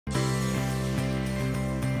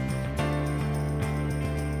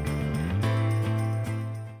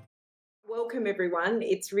Welcome, everyone.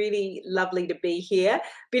 It's really lovely to be here.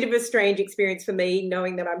 Bit of a strange experience for me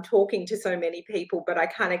knowing that I'm talking to so many people, but I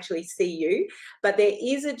can't actually see you. But there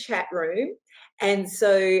is a chat room. And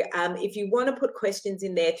so if you want to put questions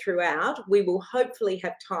in there throughout, we will hopefully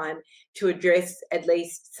have time to address at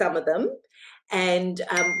least some of them. And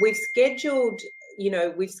we've scheduled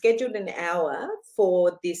an hour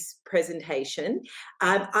for this presentation.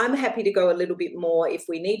 I'm happy to go a little bit more if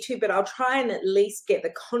we need to, but I'll try and at least get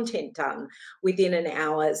the content done within an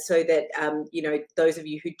hour so that, those of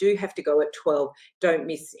you who do have to go at 12 don't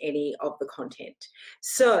miss any of the content.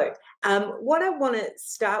 So what I want to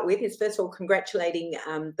start with is, first of all, congratulating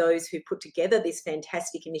those who put together this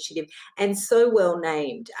fantastic initiative and so well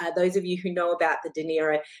named. Those of you who know about the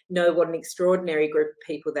Dinero know what an extraordinary group of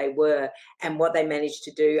people they were and what they managed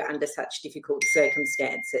to do under such difficult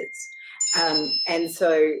circumstances. And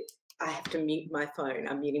so I have to mute my phone.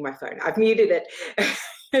 I'm muting my phone. I've muted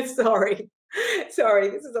it. Sorry,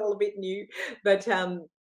 this is all a bit new. But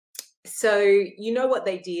so you know what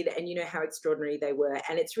they did and you know how extraordinary they were.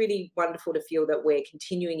 And it's really wonderful to feel that we're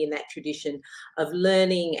continuing in that tradition of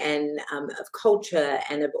learning and of culture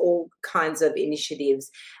and of all kinds of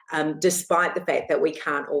initiatives, despite the fact that we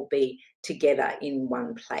can't all be together in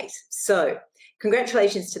one place. So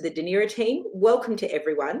congratulations to the Dinero team. Welcome to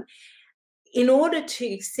everyone. In order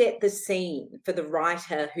to set the scene for the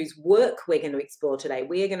writer whose work we're going to explore today,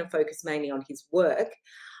 we are going to focus mainly on his work.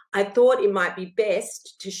 I thought it might be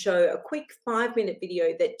best to show a quick 5-minute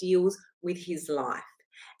video that deals with his life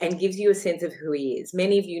and gives you a sense of who he is.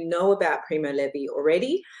 Many of you know about Primo Levi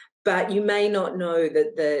already, but you may not know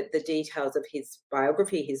the details of his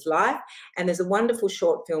biography, his life. And there's a wonderful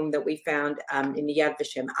short film that we found in the Yad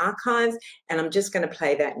Vashem archives, and I'm just going to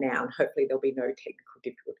play that now, and hopefully there'll be no technical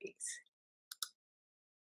difficulties.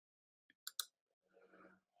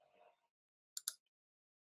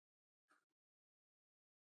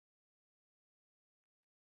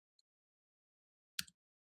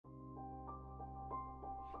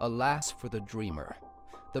 Alas for the dreamer.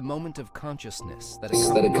 The moment of consciousness that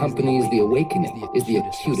accompanies the awakening is the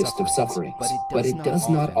acutest of sufferings, but it does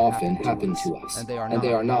not often happen to us, and they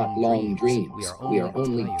are not long dreams. We are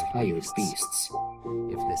only tired beasts.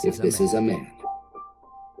 If this is a man.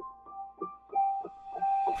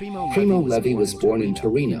 Primo Levi was born in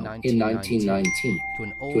Torino in 1919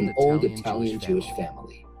 to an old Italian Jewish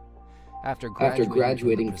family. After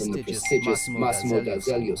graduating from the prestigious Massimo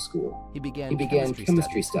d'Azeglio School, he began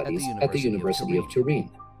chemistry studies at the University of Turin.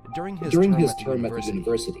 During his term at the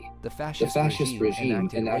university, the fascist regime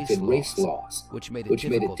enacted race laws, which made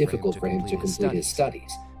it difficult for him to complete his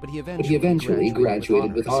studies, but he eventually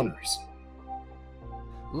graduated with honors.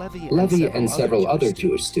 Levi and several other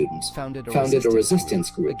Jewish students founded a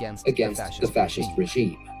resistance group against the fascist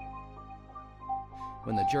regime.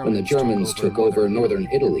 When the Germans took over northern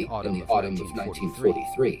Italy in the autumn of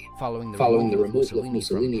 1943, following the removal of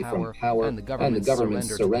Mussolini from power and the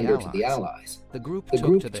government's surrender to the Allies, the group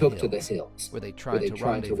took to the hills, where they tried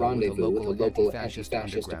to rendezvous with a local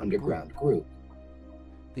anti-fascist underground group.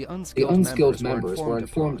 The unskilled members were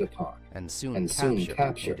informed upon and soon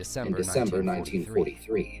captured in December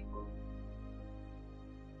 1943.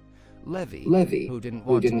 Levi, who didn't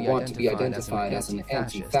want to be identified as an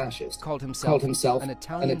anti-fascist, called himself an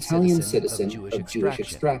Italian citizen of Jewish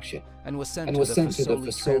extraction and was sent to the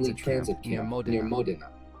Fasoli transit camp near Modena.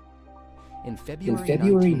 In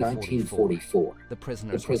February 1944, the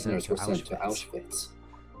prisoners were sent to Auschwitz.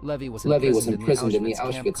 Levi was imprisoned in the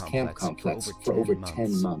Auschwitz camp complex for over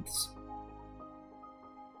 10 months.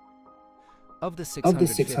 Of the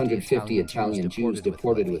 650 Italian Jews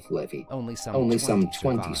deported with Levi, only some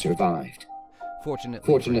 20 survived.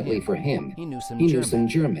 Fortunately for him, he knew some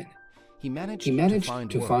German. He managed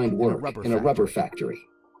to find work in a rubber factory.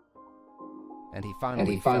 And he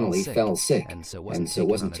finally fell sick, and so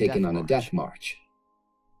wasn't taken on a death march.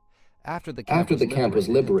 After the camp was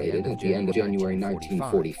liberated at the end of January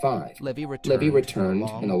 1945, Levi returned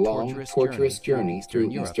in a long, torturous journey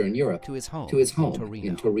through Eastern Europe to his home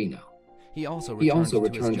in Torino. He also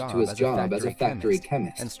returned to his job as a factory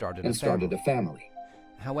chemist and started a family.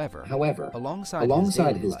 However,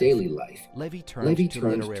 alongside his daily life, Levi turned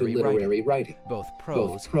to literary writing, both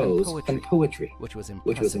prose and poetry, which was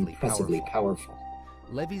impressively powerful.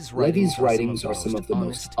 Levi's writings are some of the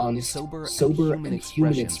most honest, sober, and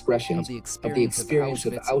human expressions of the experience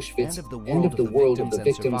of Auschwitz and of the world of the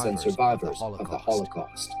victims and survivors of the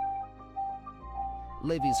Holocaust.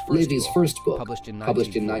 Levi's first book, published in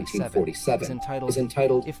 1947, is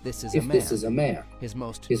entitled If This Is a Man, his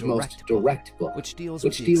most direct book, which deals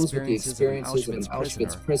with the experiences of an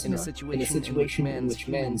Auschwitz prisoner in a situation in which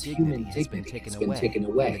man's human dignity has been taken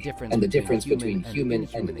away, and the difference between human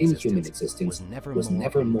and inhuman existence was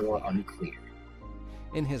never more unclear.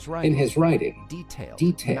 In his writing, detailed,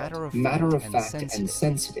 matter-of-fact and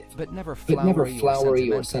sensitive, but never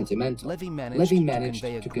flowery or sentimental, Levi managed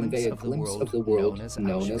to convey a glimpse of the world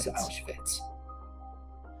known as Auschwitz.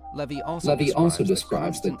 Levi also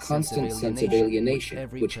describes the constant sense of alienation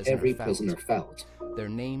which every prisoner felt. Their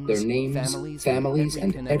names, families,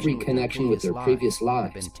 and every connection with their previous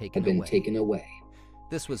lives had been taken away.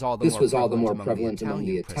 This was all the more prevalent among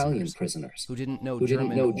the Italian prisoners, who didn't know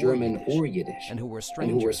German or Yiddish, and who were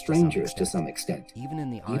strangers to some extent, even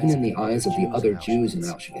in the eyes of the other Jews in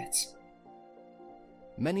Auschwitz.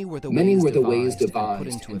 Many were the ways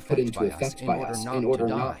devised and put into effect by us in order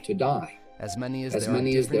not to die, as many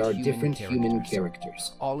as there are different human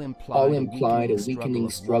characters, all implied a weakening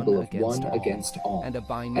struggle of one against all, and a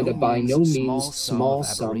by no means small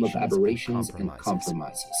sum of aberrations and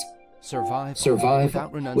compromises. Survive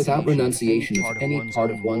without renunciation of any part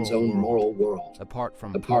of one's own moral world, apart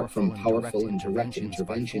from powerful and direct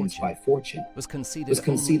interventions by fortune, was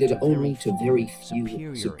conceded only to very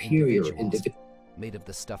few superior individuals, made of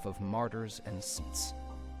the stuff of martyrs and saints.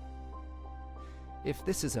 If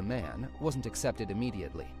This Is a Man wasn't accepted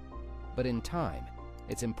immediately, but in time,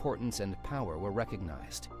 its importance and power were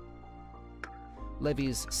recognized.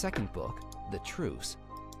 Levi's second book, The Truce,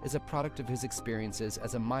 is a product of his experiences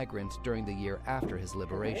as a migrant during the year after his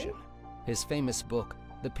liberation. His famous book,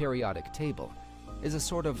 The Periodic Table, is a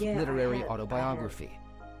sort of literary autobiography,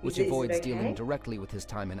 which avoids dealing directly with his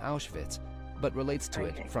time in Auschwitz, but relates to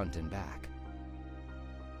it front and back.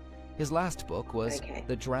 His last book was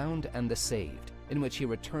The Drowned and the Saved, in which he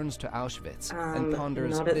returns to Auschwitz and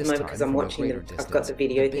ponders this time from a greater distance, I've got the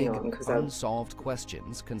video thing on because unsolved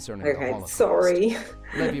questions concerning the Holocaust. Sorry.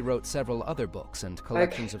 Levi wrote several other books and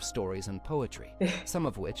collections of stories and poetry, some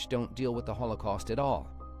of which don't deal with the Holocaust at all,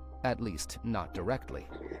 at least not directly.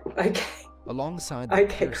 Alongside the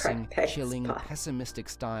piercing, chilling, pessimistic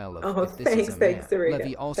style of If This Is a Man,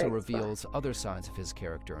 Levi also reveals other sides of his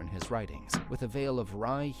character in his writings, with a veil of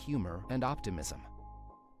wry humor and optimism.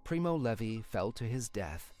 Primo Levi fell to his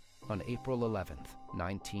death on April 11th,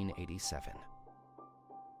 1987.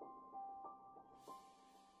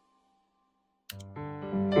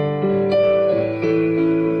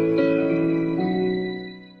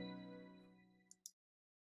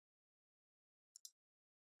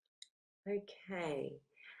 Okay.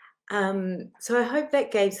 So I hope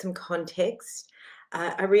that gave some context.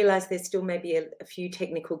 I realize there still may be a few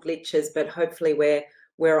technical glitches, but hopefully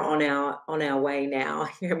we're on our way now,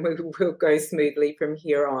 and we'll go smoothly from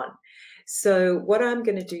here on. So what I'm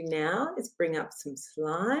going to do now is bring up some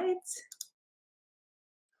slides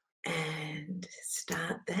and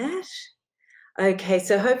start that. Okay,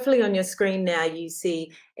 so hopefully on your screen now you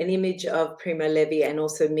see an image of Primo Levi and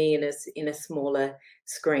also me in a smaller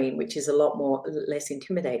screen, which is a lot less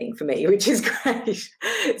intimidating for me, which is great.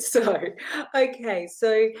 So, okay,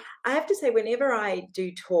 so I have to say, whenever I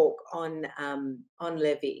do talk on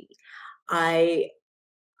Levi, I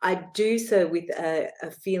do so with a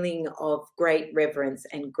feeling of great reverence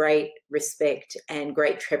and great respect and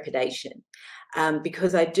great trepidation.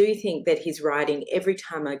 Because I do think that his writing, every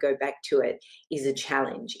time I go back to it, is a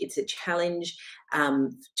challenge. It's a challenge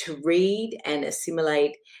to read and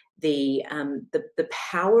assimilate the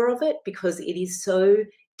power of it, because it is so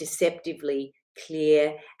deceptively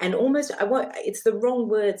clear and almost, it's the wrong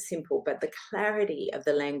word simple, but the clarity of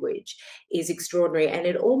the language is extraordinary, and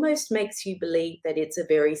it almost makes you believe that it's a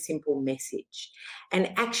very simple message.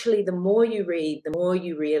 And actually, the more you read, the more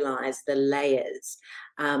you realize the layers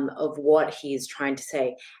of what he is trying to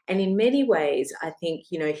say. And in many ways, I think,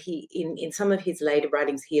 you know, he in some of his later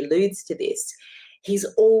writings, he alludes to this. He's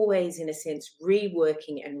always, in a sense,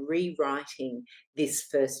 reworking and rewriting this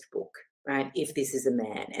first book, right? If This Is a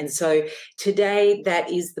Man. And so today,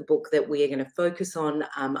 that is the book that we are going to focus on.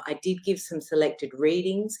 I did give some selected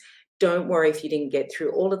readings. Don't worry if you didn't get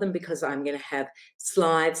through all of them, because I'm going to have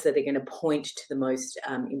slides that are going to point to the most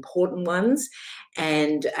important ones.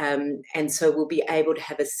 And so we'll be able to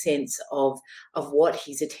have a sense of what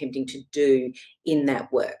he's attempting to do in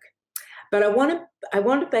that work. But I want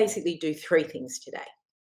to basically do three things today.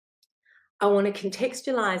 I want to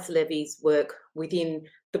contextualize Levi's work within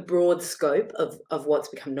the broad scope of what's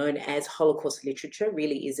become known as Holocaust literature,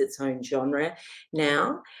 really is its own genre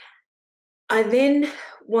now. I then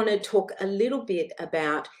want to talk a little bit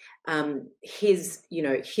about his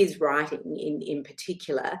writing in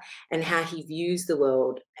particular, and how he views the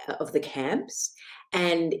world of the camps,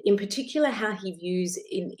 and in particular how he views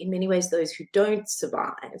in many ways those who don't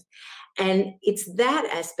survive. And it's that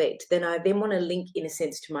aspect that I then want to link in a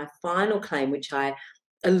sense to my final claim, which I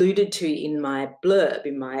alluded to in my blurb,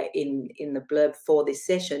 in the blurb for this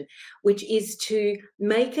session, which is to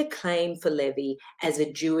make a claim for Levi as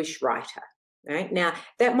a Jewish writer. Right? Now,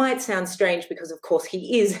 that might sound strange because, of course,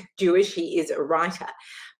 he is Jewish, he is a writer,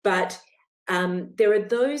 but there are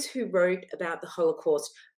those who wrote about the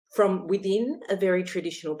Holocaust from within a very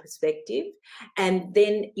traditional perspective, and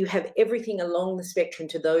then you have everything along the spectrum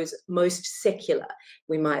to those most secular,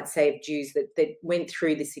 we might say, of Jews that went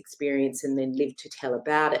through this experience and then lived to tell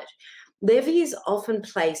about it. Levi is often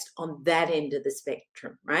placed on that end of the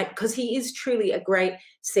spectrum, right? Because he is truly a great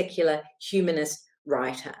secular humanist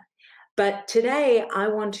writer. But today I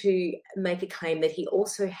want to make a claim that he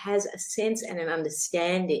also has a sense and an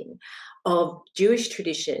understanding of Jewish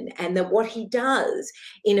tradition, and that what he does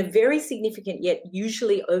in a very significant yet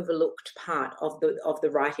usually overlooked part of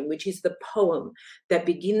the writing, which is the poem that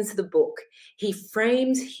begins the book, he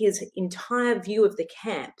frames his entire view of the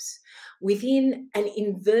camps within an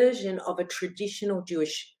inversion of a traditional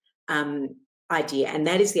Jewish idea, and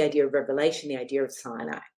that is the idea of revelation, the idea of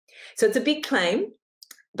Sinai. So it's a big claim,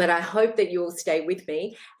 but I hope that you'll stay with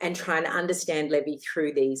me and try and understand Levi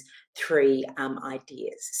through these three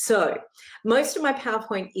ideas. So most of my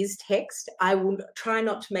PowerPoint is text. I will try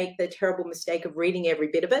not to make the terrible mistake of reading every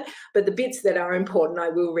bit of it, but the bits that are important I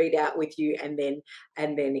will read out with you and then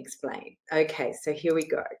explain. Okay, so here we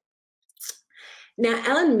go. Now,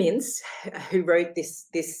 Alan Mintz, who wrote this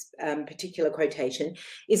particular quotation,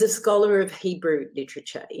 is a scholar of Hebrew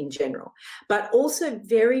literature in general, but also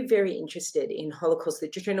very, very interested in Holocaust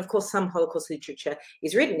literature. And of course, some Holocaust literature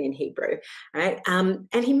is written in Hebrew, right? And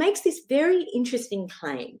he makes this very interesting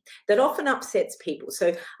claim that often upsets people. So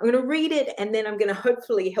I'm going to read it, and then I'm going to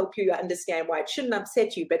hopefully help you understand why it shouldn't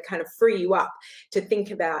upset you, but kind of free you up to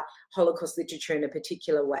think about Holocaust literature in a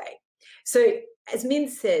particular way. So as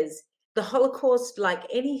Mintz says, the Holocaust, like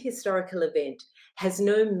any historical event, has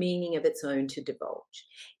no meaning of its own to divulge.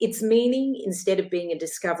 Its meaning, instead of being a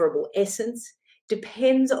discoverable essence,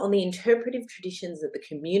 depends on the interpretive traditions of the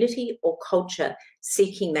community or culture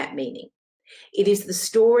seeking that meaning. It is the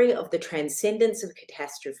story of the transcendence of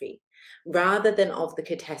catastrophe, rather than of the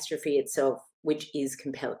catastrophe itself, which is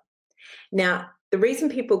compelling. Now, the reason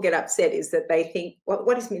people get upset is that they think,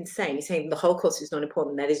 what is Mintz saying? He's saying the Holocaust is not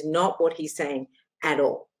important. That is not what he's saying at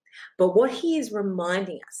all. But what he is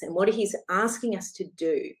reminding us and what he's asking us to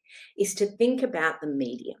do is to think about the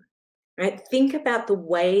medium, right? Think about the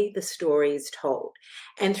way the story is told.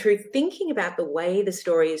 And through thinking about the way the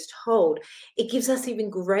story is told, it gives us even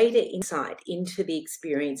greater insight into the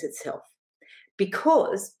experience itself.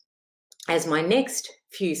 Because, as my next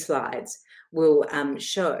few slides will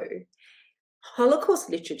show, Holocaust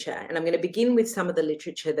literature, and I'm going to begin with some of the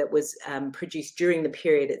literature that was produced during the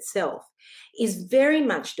period itself, is very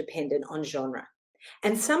much dependent on genre.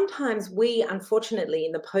 And sometimes we, unfortunately,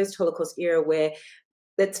 in the post-Holocaust era, where,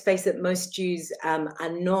 let's face it, most Jews are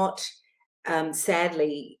not,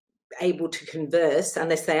 sadly, able to converse,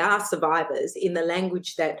 unless they are survivors, in the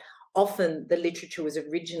language that often the literature was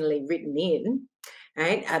originally written in,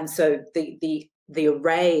 right? So the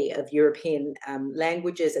array of European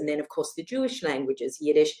languages, and then, of course, the Jewish languages,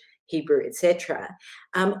 Yiddish, Hebrew, etc.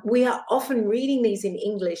 We are often reading these in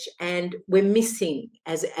English, and we're missing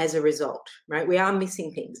as a result, right? We are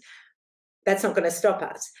missing things. That's not going to stop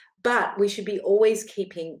us, but we should be always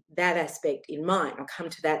keeping that aspect in mind. I'll come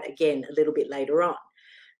to that again a little bit later on.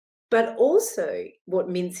 But also what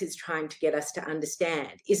Mintz is trying to get us to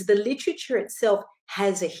understand is the literature itself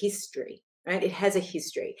has a history. Right? It has a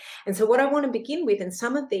history. And so what I want to begin with, and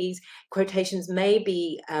some of these quotations may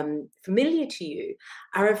be familiar to you,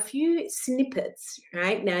 are a few snippets,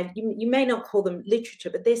 right? Now, you may not call them literature,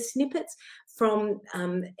 but they're snippets from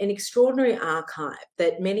an extraordinary archive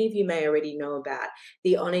that many of you may already know about,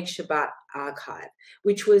 the Oneg Shabbat archive,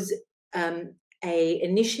 which was an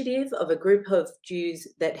initiative of a group of Jews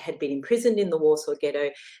that had been imprisoned in the Warsaw Ghetto,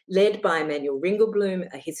 led by Emanuel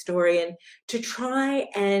Ringelblum, a historian, to try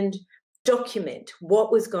and document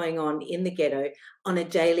what was going on in the ghetto on a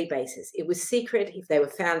daily basis. It was secret. If they were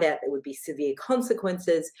found out, there would be severe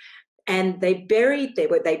consequences. And they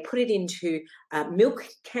put it into milk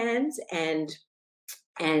cans and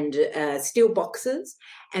steel boxes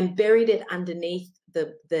and buried it underneath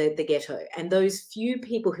the ghetto. And those few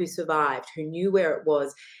people who survived, who knew where it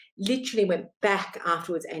was, literally went back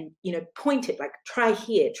afterwards and, pointed, like, try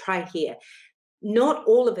here, try here. Not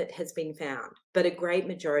all of it has been found, but a great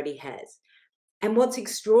majority has. And what's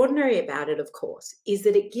extraordinary about it, of course, is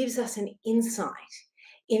that it gives us an insight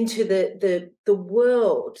into the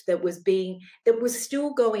world that was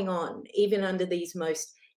still going on, even under these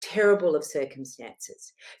most terrible of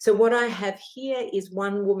circumstances. So what I have here is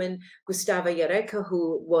one woman, Gustawa Jareka,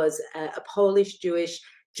 who was a Polish Jewish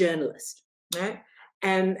journalist, right?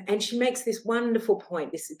 And she makes this wonderful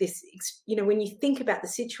point. This, you know, when you think about the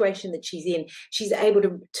situation that she's in, she's able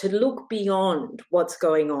to look beyond what's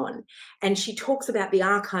going on. And she talks about the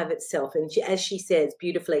archive itself. And as she says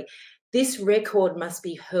beautifully, this record must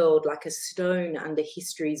be hurled like a stone under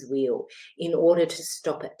history's wheel in order to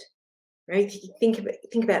stop it. Right? Think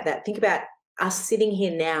about that. Think about us sitting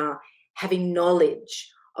here now having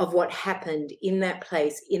knowledge of what happened in that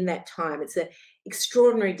place, in that time. It's an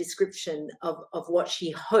extraordinary description of what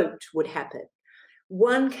she hoped would happen.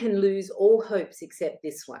 One can lose all hopes except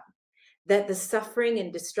this one, that the suffering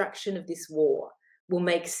and destruction of this war will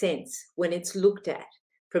make sense when it's looked at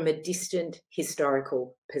from a distant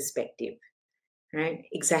historical perspective, right?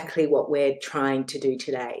 Exactly what we're trying to do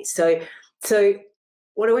today. So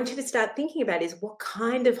what I want you to start thinking about is what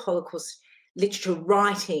kind of Holocaust literature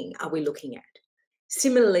writing are we looking at?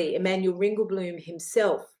 Similarly, Emanuel Ringelblum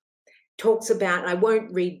himself talks about, and I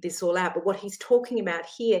won't read this all out, but what he's talking about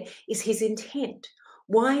here is his intent.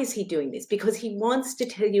 Why is he doing this? Because he wants to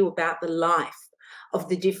tell you about the life of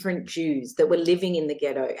the different Jews that were living in the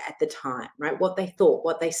ghetto at the time, right? What they thought,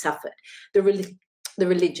 what they suffered, the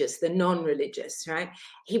religious, the non-religious, right?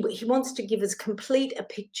 He wants to give as complete a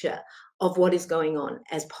picture of what is going on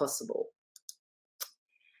as possible.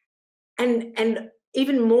 And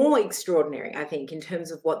even more extraordinary, I think, in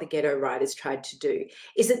terms of what the ghetto writers tried to do,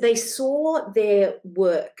 is that they saw their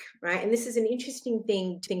work, right? And this is an interesting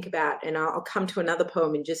thing to think about, and I'll come to another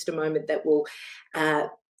poem in just a moment that will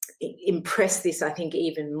impress this, I think,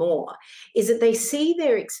 even more, is that they see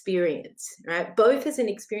their experience, right, both as an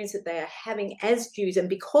experience that they are having as Jews and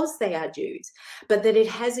because they are Jews, but that it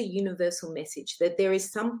has a universal message, that there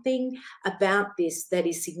is something about this that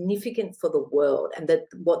is significant for the world, and that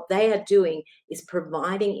what they are doing is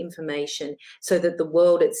providing information so that the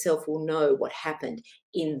world itself will know what happened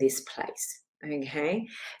in this place, okay?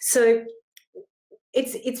 So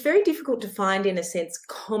it's very difficult to find, in a sense,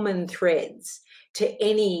 common threads to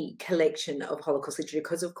any collection of Holocaust literature,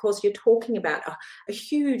 because, of course, you're talking about a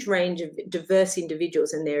huge range of diverse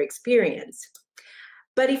individuals and their experience.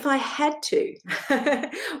 But if I had to, well,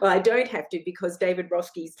 I don't have to because David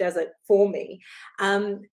Roskies does it for me,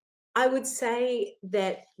 I would say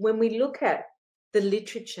that when we look at the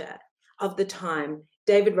literature of the time,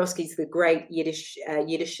 David Roskies, the great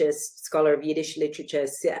Yiddishist scholar of Yiddish literature,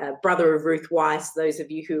 brother of Ruth Weiss, those of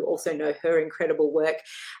you who also know her incredible work,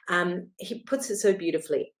 he puts it so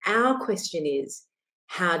beautifully. Our question is,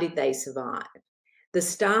 how did they survive? The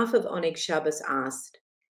staff of Oneg Shabbos asked,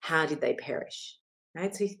 how did they perish?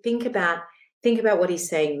 Right? So think about what he's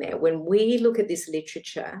saying there. When we look at this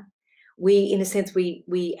literature, we, in a sense, and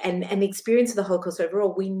the experience of the Holocaust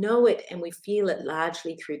overall, we know it and we feel it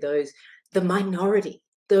largely through the minority,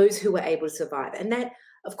 those who were able to survive. And that,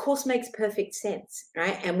 of course, makes perfect sense,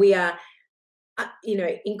 right? And we are, you know,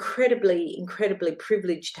 incredibly, incredibly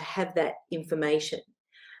privileged to have that information.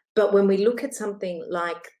 But when we look at something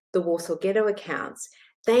like the Warsaw Ghetto accounts,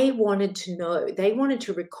 they wanted to know, they wanted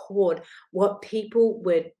to record what people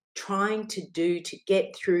were trying to do to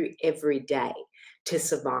get through every day to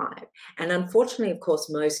survive. And unfortunately, of course,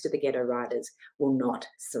 most of the ghetto writers will not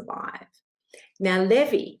survive. Now,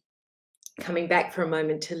 Levi, coming back for a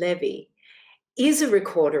moment to Levi, is a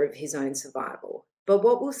recorder of his own survival. But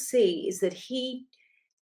what we'll see is that he,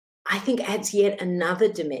 I think, adds yet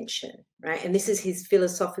another dimension, right? And this is his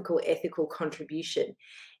philosophical, ethical contribution,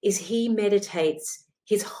 is he meditates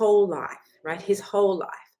his whole life, right? His whole life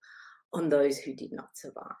on those who did not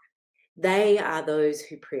survive. They are those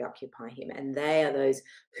who preoccupy him, and they are those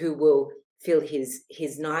who will fill his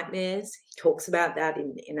nightmares. He talks about that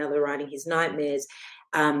in other writing, his nightmares,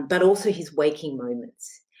 but also his waking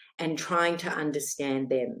moments, and trying to understand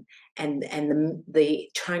them, and the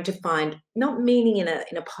trying to find not meaning in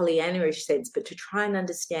a Pollyanna-ish sense, but to try and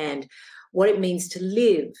understand what it means to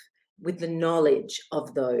live with the knowledge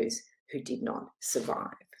of those who did not survive.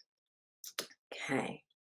 Okay,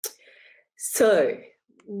 so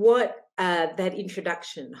what that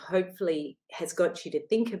introduction hopefully has got you to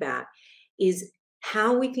think about is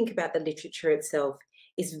how we think about the literature itself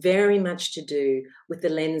is very much to do with the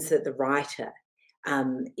lens that the writer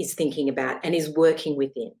is thinking about and is working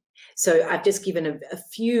within. So I've just given a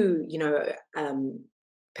few, you know,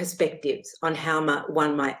 perspectives on how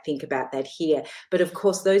one might think about that here. But of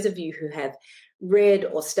course, those of you who have read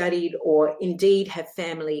or studied or indeed have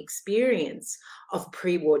family experience of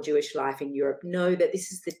pre-war Jewish life in Europe know that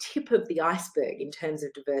this is the tip of the iceberg in terms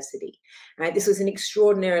of diversity. Right? This was an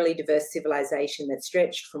extraordinarily diverse civilization that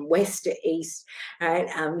stretched from west to east, right,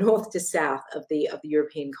 north to south of the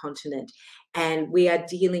European continent, and we are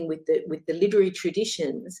dealing with the literary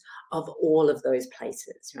traditions of all of those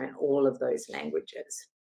places, right, all of those languages.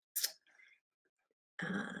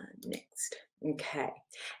 Next. Okay.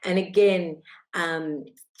 And again, I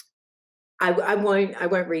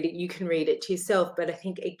won't read it. You can read it to yourself. But I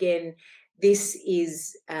think, again, this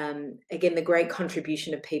is, again, the great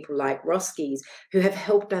contribution of people like Roskies, who have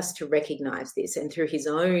helped us to recognise this, and through his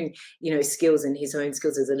own, skills and his own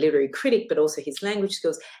skills as a literary critic, but also his language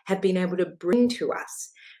skills, have been able to bring to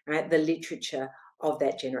us, right, the literature of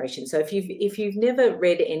that generation. So if you've never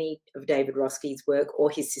read any of David Roski's work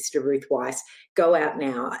or his sister Ruth Weiss, go out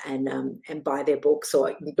now and buy their books,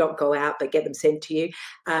 or not go out but get them sent to you,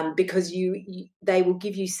 because they will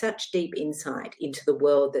give you such deep insight into the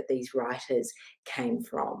world that these writers came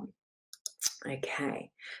from.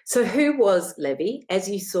 Okay, so who was Levi? As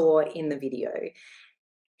you saw in the video,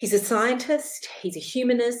 he's a scientist, he's a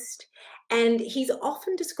humanist, and he's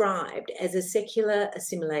often described as a secular,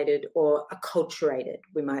 assimilated, or acculturated,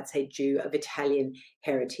 we might say, Jew of Italian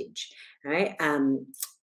heritage, right?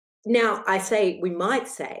 Now, I say we might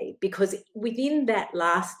say because within that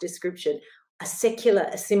last description, a secular,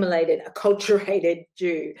 assimilated, acculturated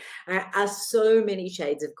Jew, are so many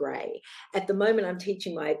shades of grey. At the moment, I'm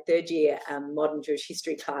teaching my third year modern Jewish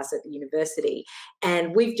history class at the university,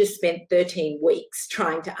 and we've just spent 13 weeks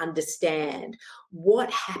trying to understand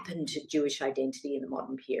what happened to Jewish identity in the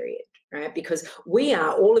modern period, right? Because we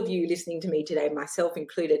are, all of you listening to me today, myself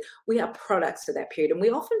included, we are products of that period. And we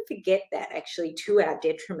often forget that, actually, to our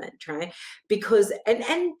detriment, right? Because,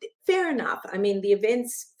 and fair enough, I mean, the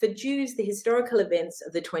events for Jews, the historical events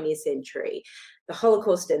of the 20th century, the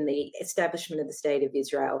Holocaust and the establishment of the State of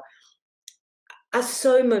Israel, are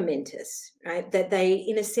so momentous, right, that they,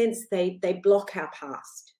 in a sense, they block our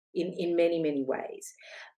past in many, many ways.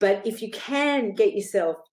 But if you can get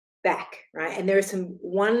yourself back, right, and there are some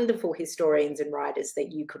wonderful historians and writers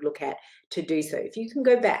that you could look at to do so. If you can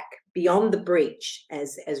go back beyond the breach,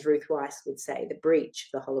 as Ruth Weiss would say, the breach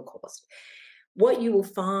of the Holocaust, what you will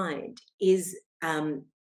find is an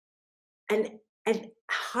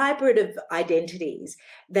hybrid of identities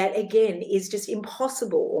that, again, is just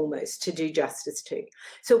impossible almost to do justice to.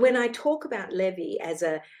 So when I talk about Levi as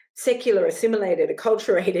a secular, assimilated,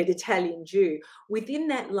 acculturated Italian Jew, within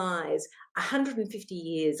that lies 150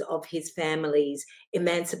 years of his family's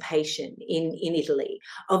emancipation in Italy,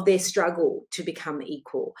 of their struggle to become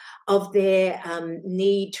equal, of their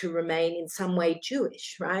need to remain in some way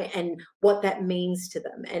Jewish, right? And what that means to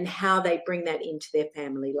them and how they bring that into their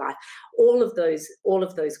family life. All of those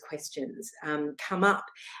questions come up.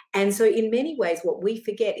 And so in many ways, what we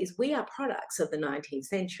forget is we are products of the 19th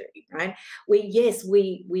century, right?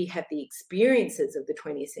 We have the experiences of the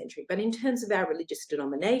 20th century, but in terms of our religious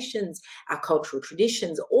denominations, our cultural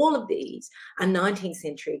traditions, all of these are 19th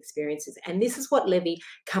century experiences. And this is what Levi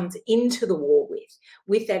comes into the war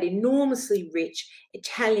with that enormously rich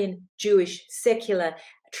Italian, Jewish, secular,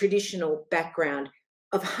 traditional background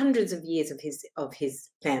of hundreds of years of his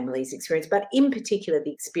family's experience, but in particular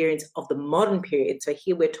the experience of the modern period. So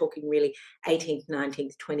here we're talking really 18th,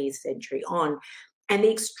 19th, 20th century on, and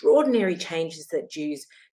the extraordinary changes that Jews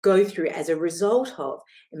go through as a result of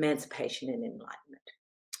emancipation and enlightenment.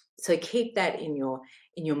 So keep that in your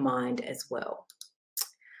mind as well.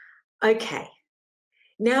 Okay,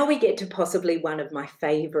 now we get to possibly one of my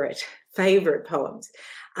favorite poems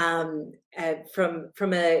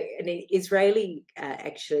from an Israeli,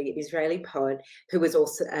 actually an Israeli poet who was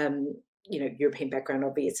also European background,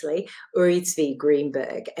 obviously, Uri Tzvi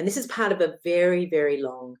Greenberg, and this is part of a very, very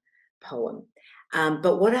long poem.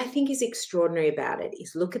 But what I think is extraordinary about it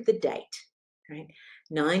is look at the date, right?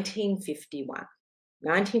 1951,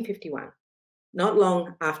 not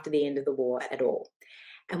long after the end of the war at all.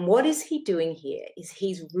 And what is he doing here is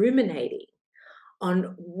he's ruminating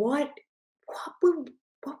on what will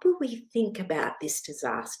we think about this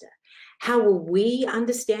disaster? How will we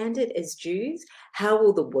understand it as Jews? How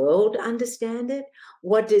will the world understand it?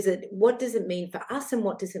 What does it mean for us, and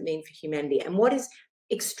what does it mean for humanity? And what is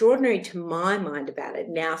extraordinary to my mind about it,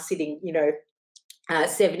 now sitting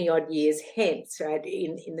 70 odd years hence, right,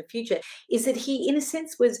 in the future, is that he, in a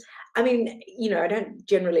sense, was, I mean, I don't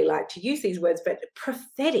generally like to use these words, but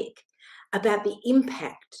prophetic about the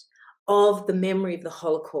impact of the memory of the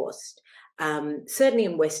Holocaust certainly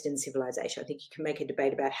in Western civilization. I think you can make a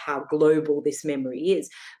debate about how global this memory is,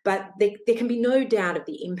 but there can be no doubt of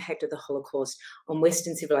the impact of the Holocaust on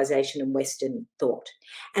Western civilization and Western thought.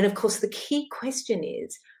 And of course, the key question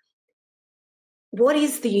is,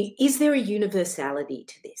 is there a universality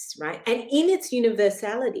to this, right? And in its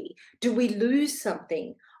universality, do we lose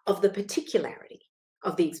something of the particularity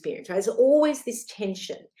of the experience, right? There's always this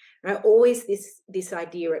tension, right? Always this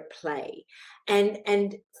idea at play.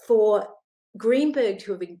 And for Greenberg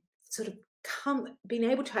to have been sort of been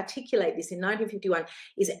able to articulate this in 1951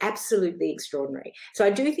 is absolutely extraordinary. So I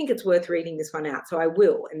do think it's worth reading this one out. So I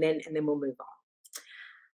will, and then we'll move on.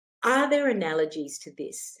 Are there analogies to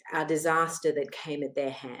this, our disaster that came at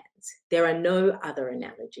their hands? There are no other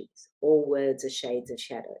analogies. All words are shades of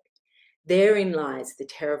shadow. Therein lies the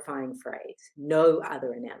terrifying phrase, no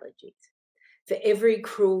other analogies. For every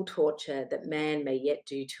cruel torture that man may yet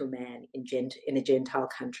do to a man in a Gentile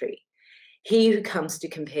country, he who comes to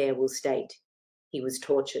compare will state he was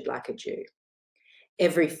tortured like a Jew.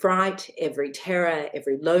 Every fright, every terror,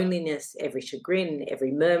 every loneliness, every chagrin,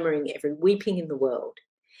 every murmuring, every weeping in the world,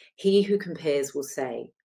 he who compares will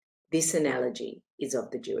say, this analogy is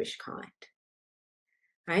of the Jewish kind.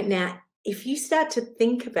 Right? Now, if you start to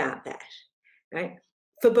think about that, right,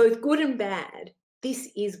 for both good and bad, this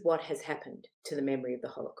is what has happened to the memory of the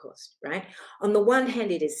Holocaust, right? On the one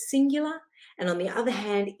hand, it is singular, and on the other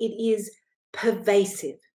hand, it is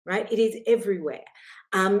pervasive, right? It is everywhere.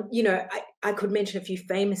 You know, I could mention a few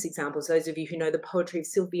famous examples, those of you who know the poetry of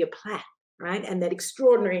Sylvia Plath, right? And that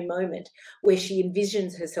extraordinary moment where she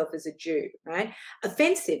envisions herself as a Jew, right?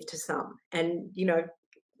 Offensive to some. And, you know,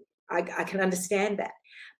 I can understand that.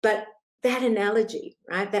 But that analogy,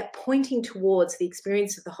 right? That pointing towards the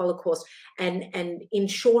experience of the Holocaust and in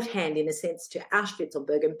shorthand, in a sense, to Auschwitz or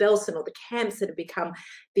Bergen-Belsen or the camps that have become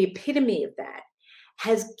the epitome of that,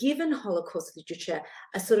 has given Holocaust literature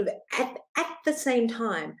a sort of, at the same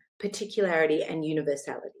time, particularity and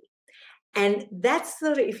universality. And that's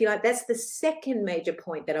sort of, if you like, that's the second major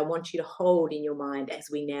point that I want you to hold in your mind as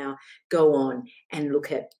we now go on and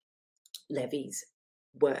look at Levi's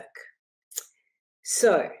work.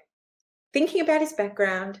 So, thinking about his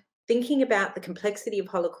background, thinking about the complexity of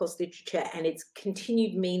Holocaust literature and its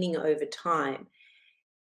continued meaning over time,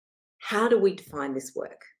 how do we define this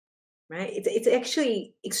work, right? It's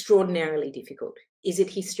actually extraordinarily difficult. Is it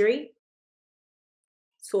history?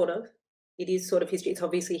 Sort of. It is sort of history. It's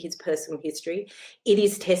obviously his personal history. It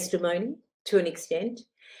is testimony to an extent.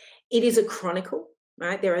 It is a chronicle,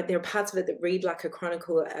 right? There are parts of it that read like a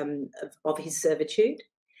chronicle of his servitude.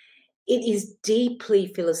 It is deeply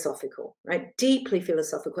philosophical, right? Deeply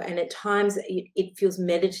philosophical. And at times it feels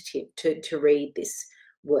meditative to read this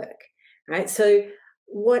work, right? So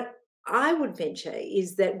what I would venture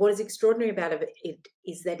is that what is extraordinary about it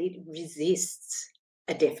is that it resists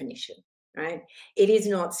a definition, right? It is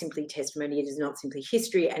not simply testimony, it is not simply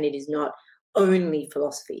history, and it is not only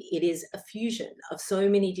philosophy. It is a fusion of so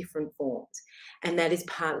many different forms, and that is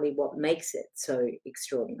partly what makes it so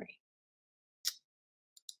extraordinary.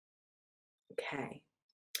 Okay.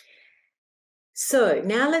 So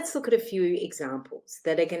now let's look at a few examples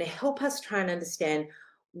that are going to help us try and understand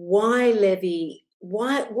why Levi,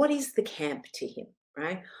 what is the camp to him,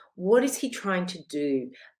 right? What is he trying to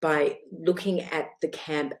do by looking at the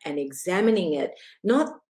camp and examining it,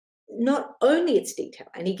 not only its detail,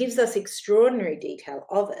 and he gives us extraordinary detail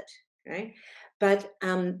of it, right?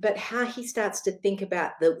 But how he starts to think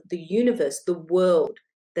about the universe, the world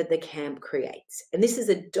that the camp creates. And this is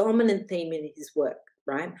a dominant theme in his work,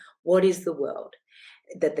 right? What is the world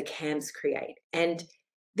that the camps create? And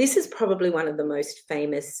this is probably one of the most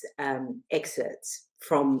famous excerpts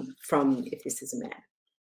from If This Is a Man.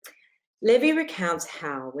 Levi recounts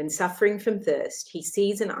how, when suffering from thirst, he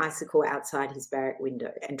sees an icicle outside his barrack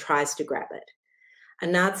window and tries to grab it. A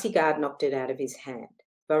Nazi guard knocked it out of his hand.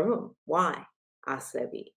 Warum? Why? Asked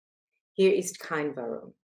Levi. Hier ist kein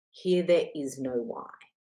Warum. Here there is no why,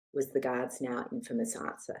 was the guard's now infamous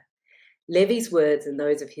answer. Levi's words and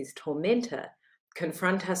those of his tormentor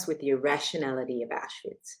confront us with the irrationality of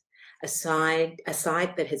Auschwitz, a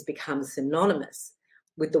site that has become synonymous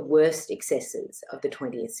with the worst excesses of the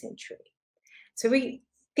 20th century. So we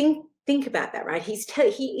think about that, right?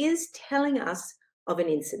 He is telling us of an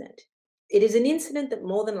incident. It is an incident that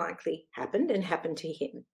more than likely happened and happened to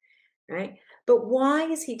him, right? But why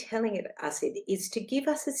is he telling us it? Is to give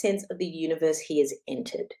us a sense of the universe he has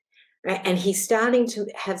entered, right? And he's starting to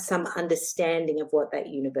have some understanding of what that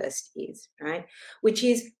universe is, right? Which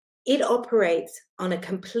is, it operates on a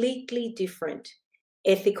completely different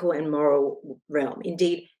ethical and moral realm.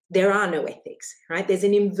 Indeed, there are no ethics, right? There's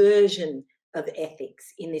an inversion of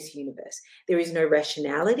ethics in this universe. There is no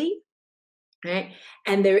rationality, right?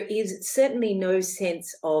 And there is certainly no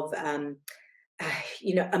sense of,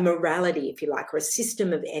 you know, a morality, if you like, or a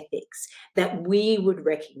system of ethics that we would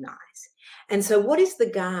recognize. And so what is the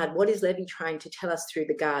guard? What is Levi trying to tell us through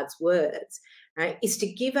the guard's words, right? Is to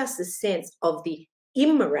give us a sense of the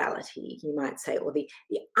immorality, you might say, or the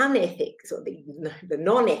unethics or the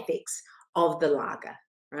non-ethics of the lager,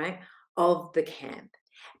 right? Of the camp.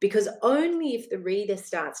 Because only if the reader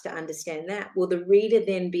starts to understand that will the reader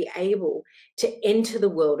then be able to enter the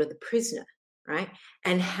world of the prisoner, right?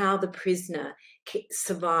 And how the prisoner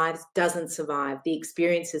survives, doesn't survive, the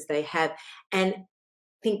experiences they have. And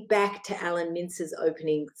think back to Alan Mintz's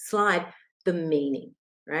opening slide, the meaning,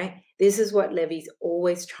 right? This is what Levi's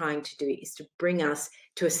always trying to do, is to bring us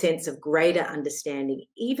to a sense of greater understanding,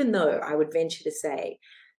 even though I would venture to say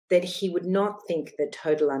that he would not think that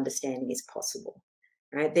total understanding is possible,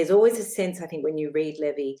 right? There's always a sense, I think, when you read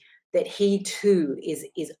Levi, that he too is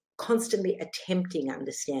constantly attempting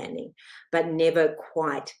understanding, but never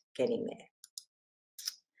quite getting there.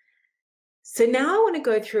 So now I want to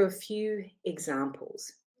go through a few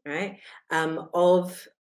examples, right,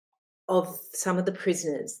 of some of the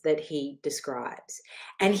prisoners that he describes.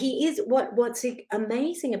 And he is, what's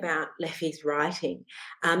amazing about Levi's writing,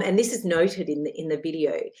 and this is noted in the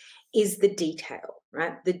video, is the detail,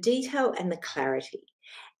 right? The detail and the clarity.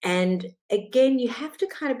 And again, you have to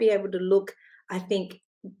kind of be able to look, I think,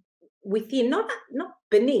 within, not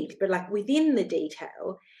beneath, but like within the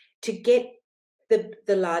detail to get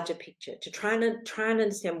the larger picture, to try and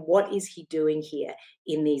understand what is he doing here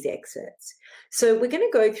in these excerpts. So we're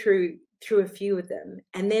going to go through a few of them,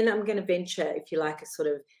 and then I'm going to venture, if you like, a sort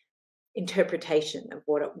of interpretation of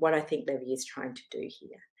what I think Levi is trying to do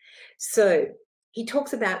here. So he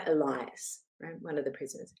talks about Elias, right, one of the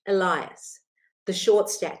prisoners. Elias, the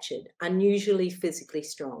short-statured, unusually physically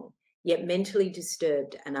strong, yet mentally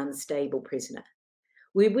disturbed and unstable prisoner.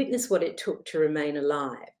 We witness what it took to remain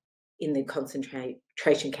alive in the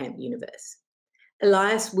concentration camp universe.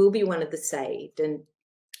 Elias will be one of the saved. And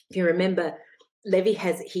if you remember, Levi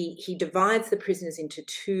he divides the prisoners into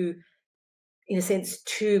two, in a sense,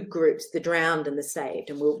 two groups, the drowned and the saved.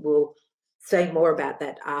 And we'll say more about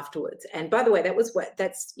that afterwards. And by the way,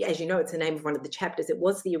 that's, as you know, it's the name of one of the chapters. It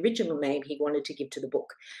was the original name he wanted to give to the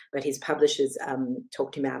book, but his publishers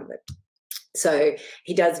talked him out of it. So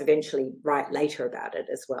he does eventually write later about it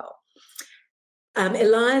as well.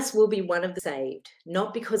 Elias will be one of the saved,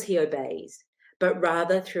 not because he obeys, but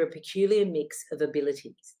rather through a peculiar mix of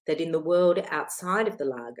abilities that in the world outside of the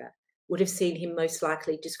lager would have seen him most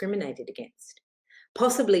likely discriminated against,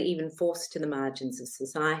 possibly even forced to the margins of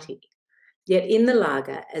society. Yet in the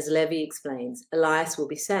lager, as Levi explains, Elias will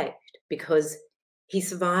be saved because he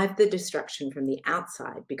survived the destruction from the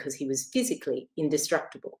outside because he was physically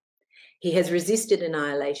indestructible. He has resisted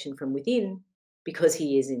annihilation from within because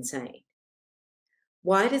he is insane.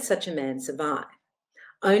 Why does such a man survive?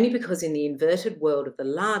 Only because in the inverted world of the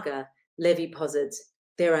lager, Levi posits,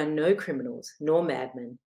 there are no criminals nor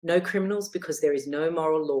madmen, no criminals because there is no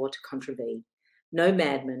moral law to contravene, no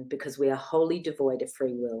madmen because we are wholly devoid of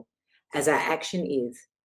free will, as our action is,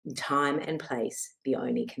 in time and place, the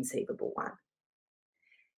only conceivable one.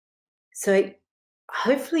 So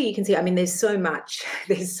hopefully you can see, I mean, there's so much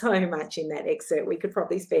in that excerpt. We could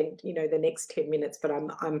probably spend, you know, the next 10 minutes, but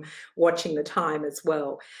I'm watching the time as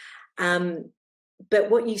well.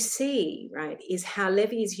 But what you see, right, is how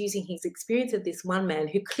Levi is using his experience of this one man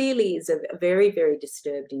who clearly is a very, very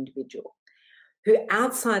disturbed individual, who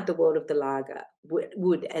outside the world of the lager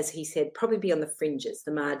would, as he said, probably be on the fringes,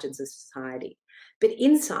 the margins of society. But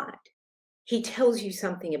inside, he tells you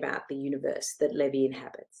something about the universe that Levi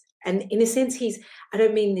inhabits. And in a sense, I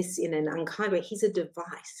don't mean this in an unkind way, he's a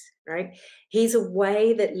device, right? He's a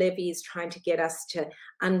way that Levi is trying to get us to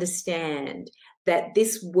understand that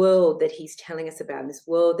this world that he's telling us about, this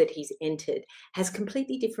world that he's entered, has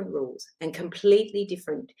completely different rules and completely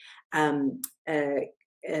different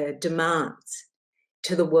demands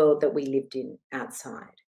to the world that we lived in outside.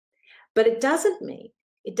 But it doesn't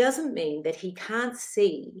mean that he can't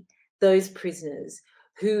see those prisoners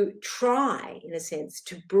who try, in a sense,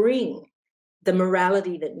 to bring the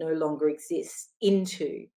morality that no longer exists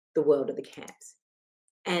into the world of the camps.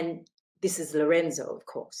 And this is Lorenzo, of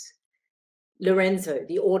course. Lorenzo,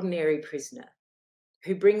 the ordinary prisoner,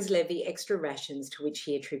 who brings Levi extra rations to which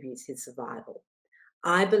he attributes his survival.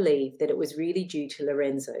 I believe that it was really due to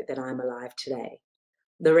Lorenzo that I'm alive today.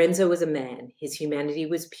 Lorenzo was a man. His humanity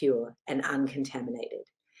was pure and uncontaminated.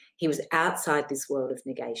 He was outside this world of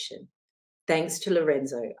negation. Thanks to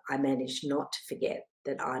Lorenzo, I managed not to forget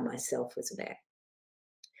that I myself was a man.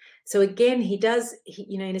 So again, he does,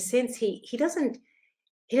 you know, in a sense, he doesn't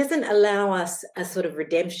allow us a sort of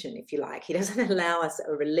redemption, if you like. He doesn't allow us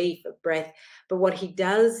a relief, a breath. But what he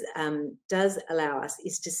does allow us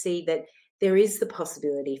is to see that there is the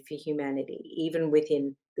possibility for humanity, even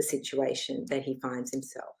within the situation that he finds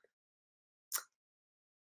himself.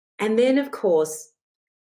 And then, of course,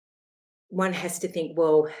 one has to think,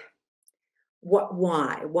 well,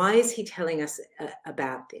 why? Why is he telling us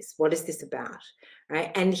about this? What is this about,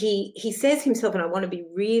 right? And he says himself, and I want to be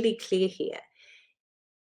really clear here,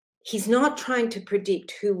 he's not trying to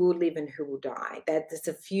predict who will live and who will die. That's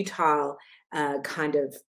a futile kind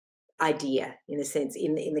of idea, in a sense,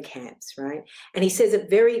 in the camps, right? And he says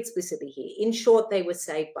it very explicitly here. In short, they were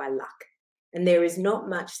saved by luck. And there is not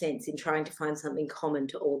much sense in trying to find something common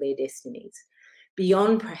to all their destinies,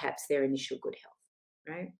 beyond perhaps their initial good health,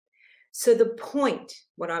 right? So the point,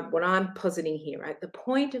 what I'm positing here, right, the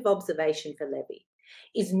point of observation for Levi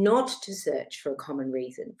is not to search for a common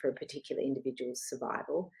reason for a particular individual's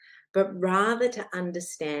survival, but rather to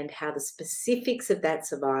understand how the specifics of that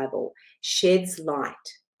survival sheds light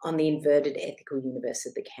on the inverted ethical universe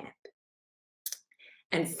of the camp.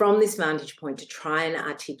 And from this vantage point, to try and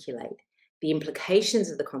articulate the implications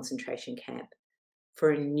of the concentration camp for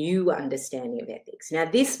a new understanding of ethics. Now,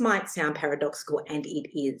 this might sound paradoxical, and it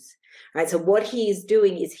is, right? So what he is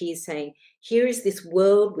doing is he is saying, here is this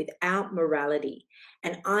world without morality,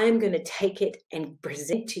 and I'm going to take it and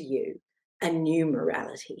present to you a new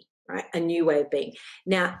morality, right? A new way of being.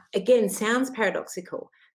 Now, again, sounds paradoxical,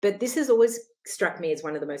 but this has always struck me as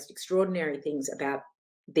one of the most extraordinary things about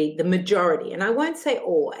the majority, and I won't say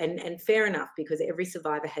all, and fair enough, because every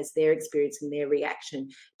survivor has their experience and their reaction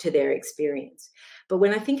to their experience. But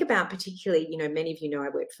when I think about, particularly, you know, many of you know I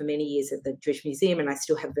worked for many years at the Jewish Museum, and I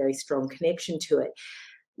still have a very strong connection to it.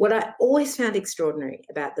 What I always found extraordinary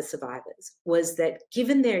about the survivors was that,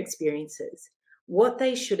 given their experiences, what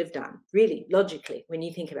they should have done, really logically, when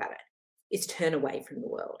you think about it, is turn away from the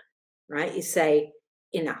world, right? Is say,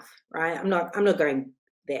 enough, right? I'm not going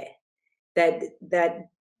there. That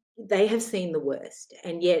they have seen the worst,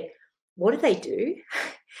 and yet what do?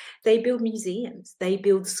 They build museums, they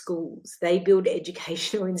build schools, they build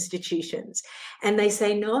educational institutions, and they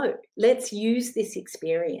say, no, let's use this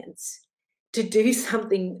experience to do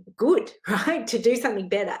something good, right? To do something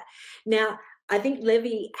better. Now, I think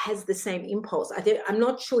Levi has the same impulse. I'm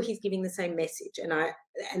not sure he's giving the same message,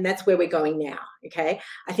 and that's where we're going now, okay?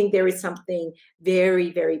 I think there is something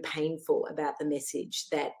very, very painful about the message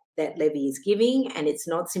that Levi is giving, and it's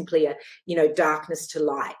not simply a, you know, darkness to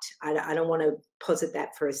light. I don't want to posit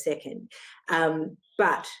that for a second,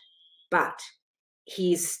 but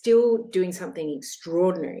he is still doing something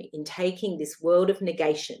extraordinary in taking this world of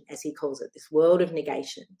negation, as he calls it, this world of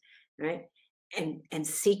negation, right, and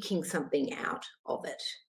seeking something out of it.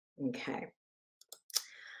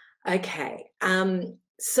 Okay.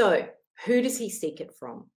 So who does he seek it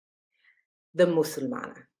from? The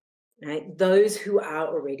Musulmana. Right? Those who are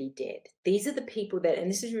already dead. These are the people that, and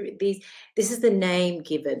this is the name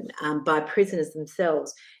given by prisoners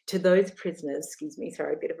themselves to those prisoners. Excuse me,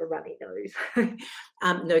 sorry, a bit of a runny nose.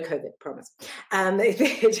 No COVID, promise.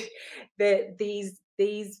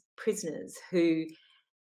 These prisoners who,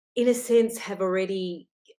 in a sense, have already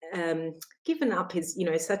given up is, you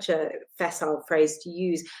know, such a facile phrase to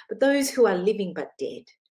use, but those who are living but dead.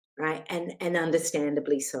 Right, and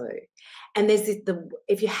understandably so. And there's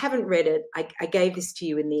if you haven't read it, I gave this to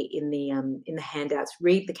you in the handouts.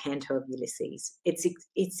 Read the Canto of Ulysses. It's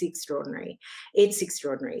extraordinary. It's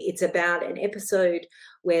extraordinary. It's about an episode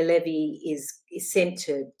where Levi is sent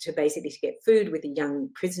to basically to get food with a young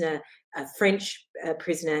prisoner, a French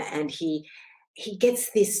prisoner, and he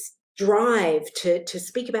gets this drive to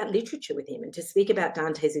speak about literature with him and to speak about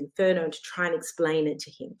Dante's Inferno and to try and explain it to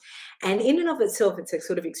him. And in and of itself, it's a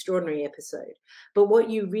sort of extraordinary episode. But what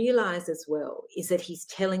you realize as well is that he's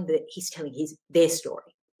telling their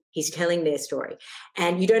story. He's telling their story.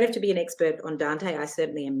 And you don't have to be an expert on Dante, I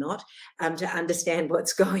certainly am not, to understand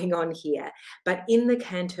what's going on here. But in the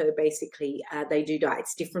canto, basically, they do die.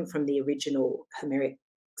 It's different from the original Homeric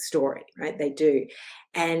story, right? They do.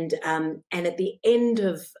 And at the end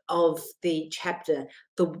of the chapter,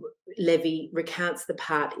 Levi recounts the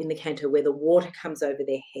part in the canto where the water comes over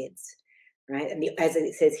their heads, right? And as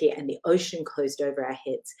it says here, and the ocean closed over our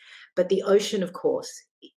heads. But the ocean, of course,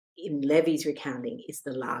 in Levi's recounting, is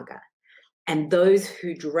the lager. And those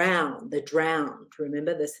who drown, the drowned,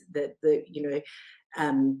 remember this,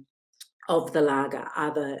 of the lager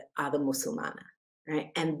are the Musulmana.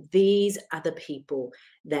 Right? And these are the people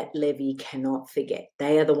that Levi cannot forget.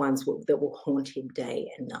 They are the ones that will haunt him day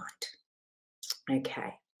and night.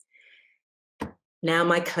 Okay. Now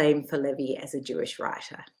my claim for Levi as a Jewish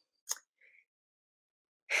writer.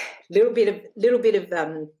 Little bit of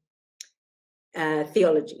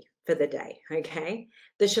theology for the day, okay?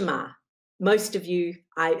 The Shema. Most of you,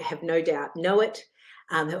 I have no doubt, know it,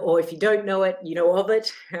 or if you don't know it, you know of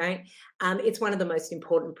it, right? It's one of the most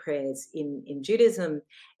important prayers in Judaism.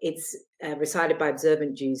 It's recited by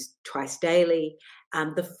observant Jews twice daily.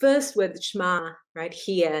 The first word, the Shema, right,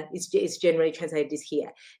 here, is generally translated as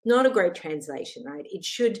here. Not a great translation, right? It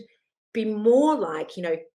should be more like, you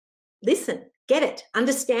know, listen, get it,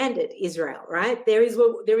 understand it, Israel, right? There is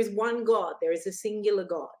one God, there is a singular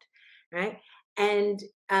God, right? And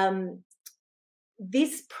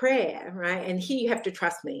this prayer, right, and here you have to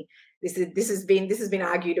trust me, this has been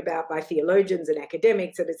argued about by theologians and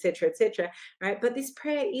academics and et cetera, right? But this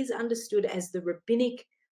prayer is understood as the rabbinic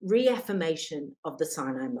reaffirmation of the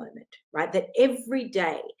Sinai moment, right? That every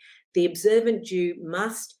day the observant Jew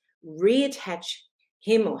must reattach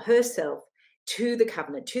him or herself to the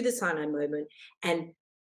covenant, to the Sinai moment, and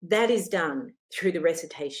that is done through the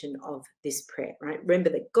recitation of this prayer, right?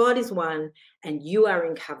 Remember that God is one and you are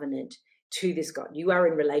in covenant to this God. You are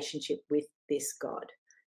in relationship with this God.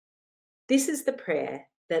 This is the prayer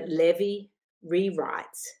that Levi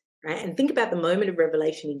rewrites, right? And think about the moment of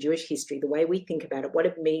revelation in Jewish history, the way we think about it, what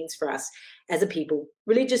it means for us as a people,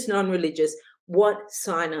 religious, non-religious, what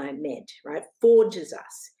Sinai meant, right? Forges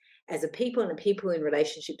us as a people and a people in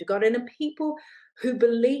relationship to God and a people who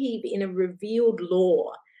believe in a revealed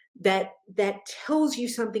law that tells you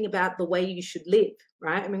something about the way you should live,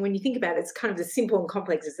 right? I mean, when you think about it, it's kind of as simple and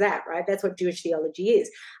complex as that, right? That's what Jewish theology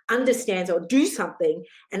is. Understands or do something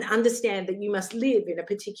and understand that you must live in a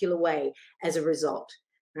particular way as a result,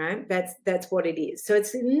 right? That's what it is. So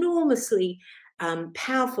it's enormously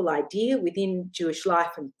powerful idea within Jewish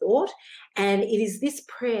life and thought. And it is this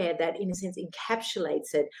prayer that, in a sense,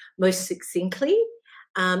 encapsulates it most succinctly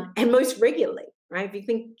and most regularly, right? If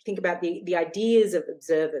you think about the ideas of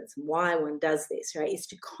observance and why one does this, right, is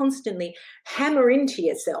to constantly hammer into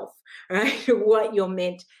yourself, right, what you're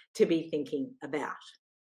meant to be thinking about.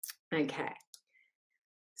 Okay.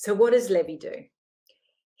 So what does Levi do?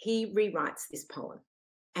 He rewrites this poem,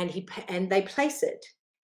 and they place it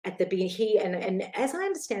at the beginning. And as I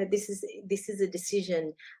understand it, this is a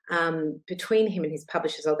decision between him and his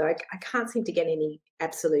publishers, although I can't seem to get any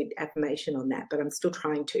absolute affirmation on that, but I'm still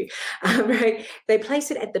trying to. Right? They place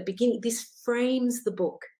it at the beginning. This frames the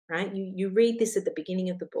book, right? You read this at the beginning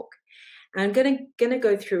of the book. And I'm going to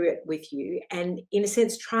go through it with you and, in a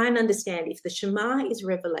sense, try and understand if the Shema is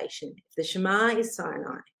revelation, if the Shema is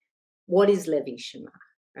Sinai, what is Levi's Shema?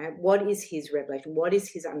 Right? What is his revelation? What is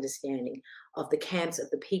his understanding of the camps, of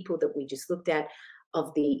the people that we just looked at,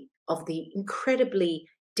 of the incredibly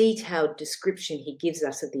detailed description he gives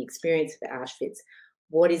us of the experience of Auschwitz?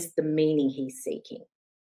 What is the meaning he's seeking?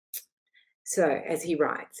 So, as he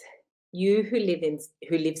writes, you who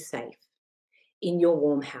live safe in your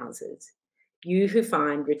warm houses, you who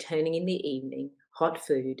find returning in the evening hot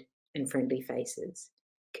food and friendly faces,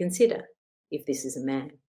 consider if this is a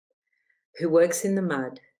man who works in the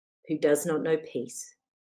mud, who does not know peace,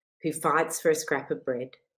 who fights for a scrap of bread,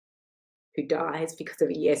 who dies because of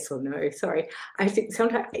a yes or no. Sorry, I think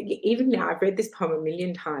sometimes, even now, I've read this poem a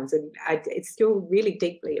million times and it still really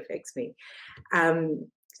deeply affects me.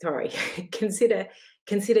 Sorry, consider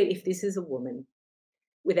if this is a woman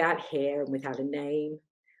without hair and without a name,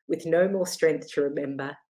 with no more strength to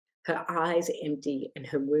remember, her eyes empty and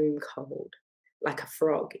her womb cold, like a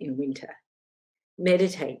frog in winter.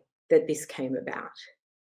 Meditate that this came about.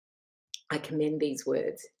 I commend these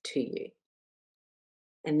words to you.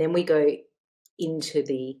 And then we go into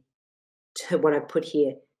to what I put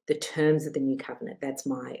here, the terms of the new covenant. That's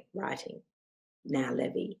my writing. Now,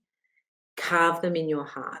 Levi, carve them in your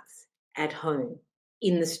hearts, at home,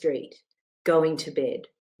 in the street, going to bed,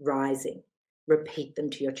 rising. Repeat them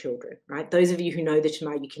to your children, right? Those of you who know the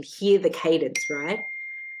Shema, you can hear the cadence, right?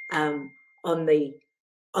 On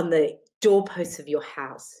the doorposts of your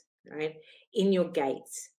house, right? In your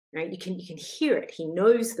gates, right? You can hear it. He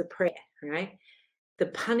knows the prayer, right? The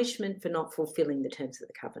punishment for not fulfilling the terms of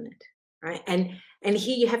the covenant, right? And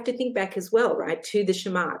here you have to think back as well, right, to the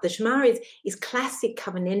Shema. The Shema is classic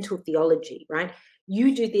covenantal theology, right?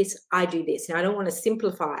 You do this, I do this. Now, I don't want to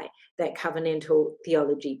simplify that covenantal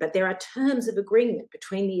theology, but there are terms of agreement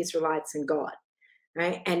between the Israelites and God,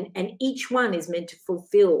 right? And each one is meant to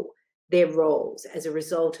fulfill their roles as a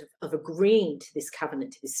result of agreeing to this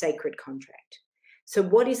covenant, to this sacred contract. So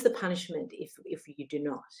what is the punishment if you do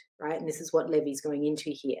not, right? And this is what Levi's going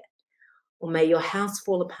into here. Or may your house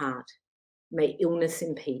fall apart. May illness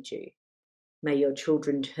impede you. May your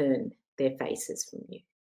children turn their faces from you.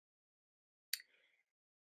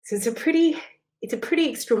 So it's a pretty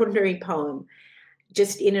extraordinary poem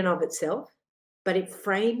just in and of itself, but it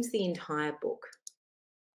frames the entire book.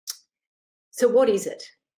 So what is it?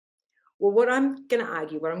 Well, what I'm going to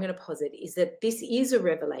argue, what I'm going to posit is that this is a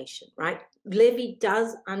revelation, right? Levi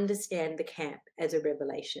does understand the camp as a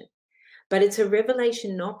revelation, but it's a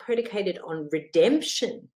revelation not predicated on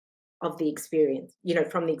redemption of the experience,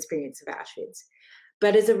 from the experience of Auschwitz,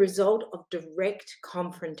 but as a result of direct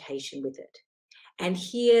confrontation with it. And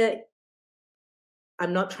here,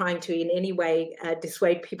 I'm not trying to in any way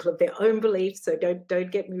dissuade people of their own beliefs, so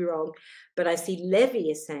don't get me wrong, but I see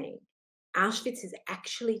Levi as saying Auschwitz is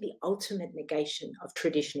actually the ultimate negation of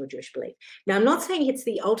traditional Jewish belief. Now, I'm not saying it's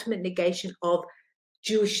the ultimate negation of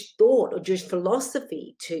Jewish thought or Jewish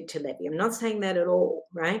philosophy to Levi. I'm not saying that at all,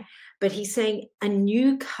 right? But he's saying a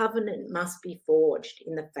new covenant must be forged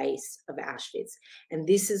in the face of Auschwitz. And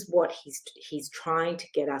this is what he's trying to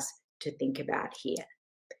get us to think about here.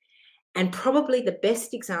 And probably the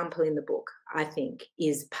best example in the book, I think,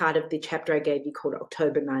 is part of the chapter I gave you called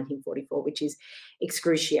October 1944, which is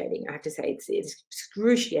excruciating. I have to say it's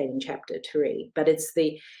excruciating chapter to read, but it's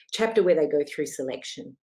the chapter where they go through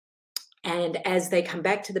selection. And as they come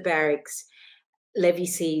back to the barracks, Levi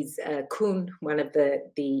sees Kun, one of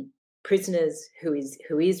the prisoners who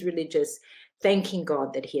is religious, thanking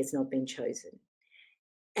God that he has not been chosen.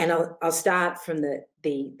 And I'll start from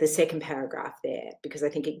the second paragraph there, because I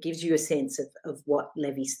think it gives you a sense of what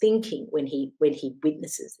Levi's thinking when he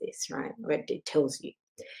witnesses this, right? It tells you.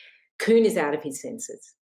 Kun is out of his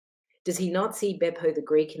senses. Does he not see Beppo the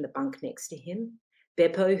Greek in the bunk next to him?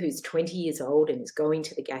 Beppo, who's 20 years old and is going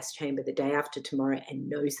to the gas chamber the day after tomorrow and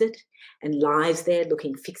knows it, and lies there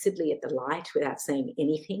looking fixedly at the light without saying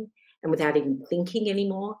anything and without even thinking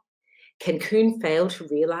anymore? Can Kun fail to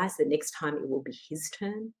realise that next time it will be his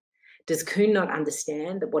turn? Does Kun not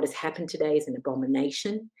understand that what has happened today is an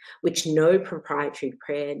abomination, which no proprietary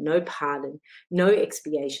prayer, no pardon, no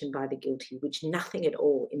expiation by the guilty, which nothing at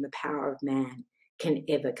all in the power of man can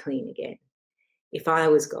ever clean again? If I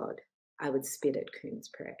was God, I would spit at Kun's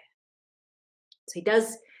prayer. So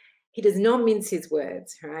he does not mince his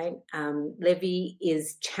words, right? Levi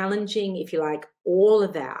is challenging, if you like, all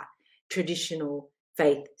of our traditional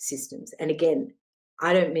faith systems. And again,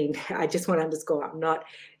 I just want to underscore, I'm not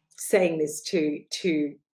saying this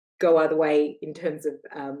to go either way in terms of,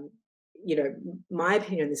 my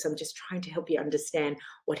opinion on this. I'm just trying to help you understand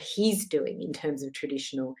what he's doing in terms of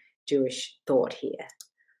traditional Jewish thought here.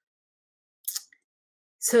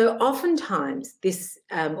 So oftentimes this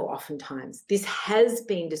has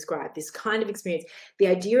been described, this kind of experience, the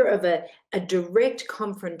idea of a direct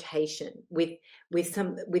confrontation with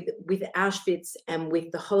Auschwitz and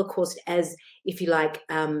with the Holocaust as, if you like,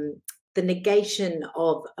 the negation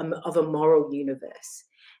of a moral universe,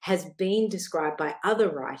 has been described by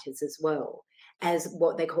other writers as well as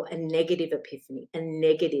what they call a negative epiphany, a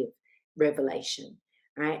negative revelation.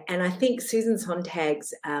 Right. And I think Susan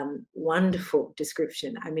Sontag's wonderful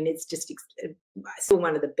description, I mean, it's just still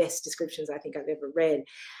one of the best descriptions I think I've ever read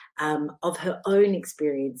of her own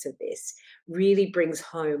experience of this, really brings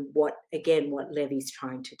home what Levi's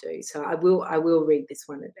trying to do. So I will read this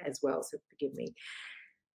one as well, so forgive me.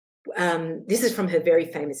 This is from her very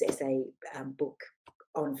famous essay book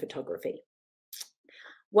on photography.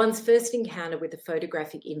 One's first encounter with the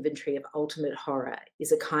photographic inventory of ultimate horror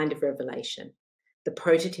is a kind of revelation. The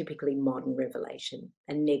prototypically modern revelation,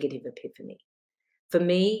 a negative epiphany. For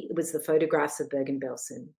me, it was the photographs of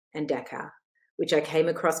Bergen-Belsen and Dachau, which I came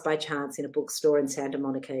across by chance in a bookstore in Santa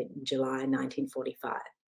Monica in July 1945.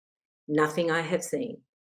 Nothing I have seen,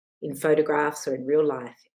 in photographs or in real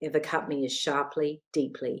life, ever cut me as sharply,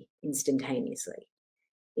 deeply, instantaneously.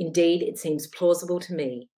 Indeed, it seems plausible to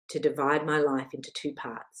me to divide my life into two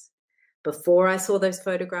parts. Before I saw those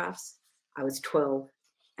photographs, I was 12,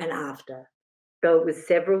 and after, though it was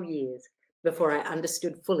several years before I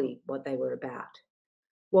understood fully what they were about.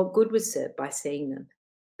 What good was served by seeing them?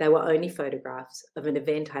 They were only photographs of an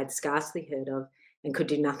event I had scarcely heard of and could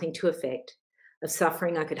do nothing to affect, of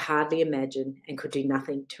suffering I could hardly imagine and could do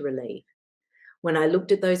nothing to relieve. When I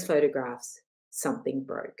looked at those photographs, something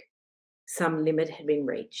broke. Some limit had been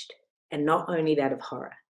reached, and not only that of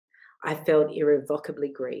horror. I felt irrevocably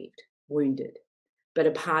grieved, wounded, but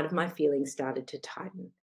a part of my feelings started to tighten.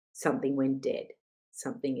 Something went dead.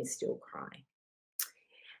 Something is still crying.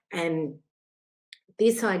 And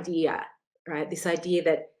this idea, right, this idea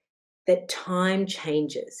that time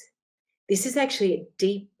changes, this is actually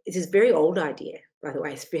it's a very old idea, by the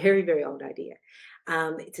way. It's a very, very old idea.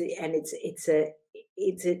 It's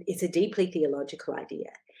a deeply theological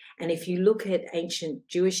idea. And if you look at ancient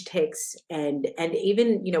Jewish texts and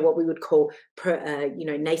even, you know, what we would call,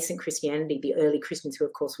 nascent Christianity, the early Christians who,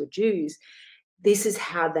 of course, were Jews, this is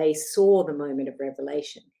how they saw the moment of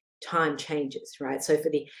revelation. Time changes, right? So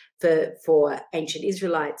for ancient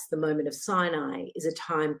Israelites, the moment of Sinai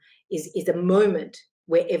is a moment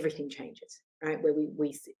where everything changes, right? Where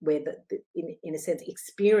in a sense,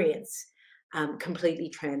 experience completely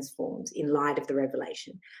transforms in light of the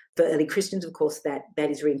revelation. For early Christians, of course, that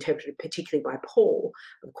is reinterpreted, particularly by Paul,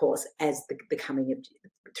 of course, as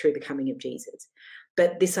through the coming of Jesus.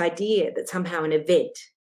 But this idea that somehow an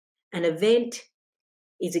event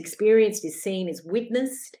is experienced, is seen, is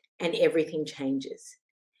witnessed, and everything changes.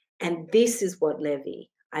 And this is what Levi,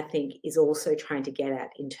 I think, is also trying to get at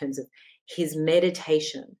in terms of his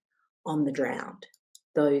meditation on the drowned,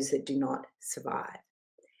 those that do not survive.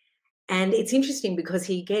 And it's interesting because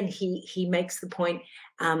he makes the point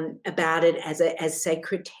about it as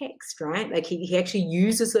sacred text, right? Like he actually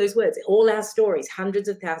uses those words. All our stories, hundreds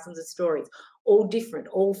of thousands of stories, all different,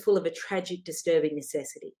 all full of a tragic, disturbing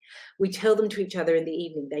necessity. We tell them to each other in the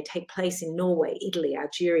evening. They take place in Norway, Italy,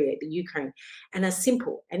 Algeria, the Ukraine, and are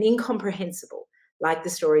simple and incomprehensible, like the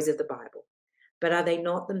stories of the Bible. But are they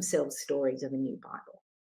not themselves stories of a new Bible?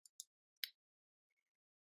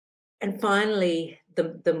 And finally,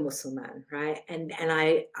 the Muslim, right? And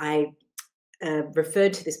I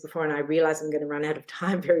referred to this before, and I realize I'm going to run out of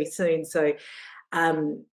time very soon. So,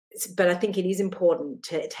 but I think it is important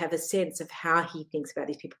to have a sense of how he thinks about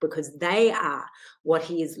these people, because they are what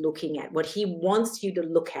he is looking at, what he wants you to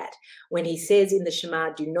look at when he says in the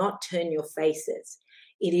Shema, do not turn your faces.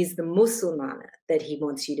 It is the Muslimana that he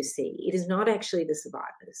wants you to see. It is not actually the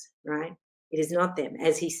survivors, right? It is not them,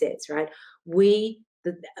 as he says, right?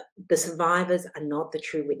 The survivors are not the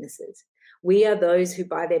true witnesses. We are those who,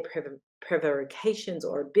 by their prevarications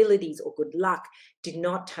or abilities or good luck, did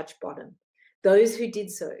not touch bottom. Those who did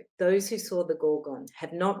so, those who saw the Gorgon,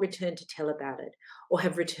 have not returned to tell about it or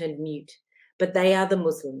have returned mute. But they are the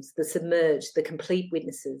Muslims, the submerged, the complete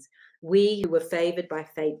witnesses. We who were favoured by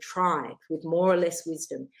fate tried, with more or less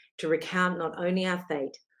wisdom, to recount not only our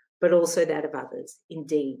fate, but also that of others,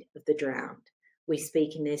 indeed of the drowned. We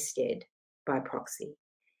speak in their stead by proxy.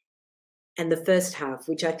 And the first half,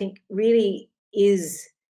 which I think really is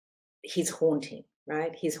his haunting,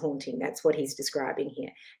 right? His haunting, that's what he's describing here.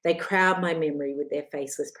 They crowd my memory with their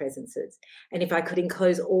faceless presences. And if I could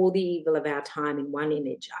enclose all the evil of our time in one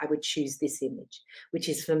image, I would choose this image, which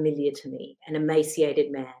is familiar to me, an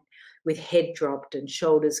emaciated man with head dropped and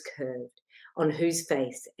shoulders curved, on whose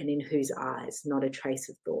face and in whose eyes not a trace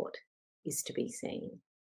of thought is to be seen.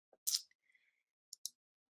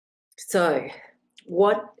 So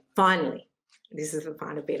finally, this is the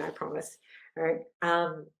final bit, I promise. All right.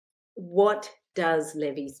 What does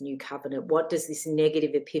Levi's new covenant, what does this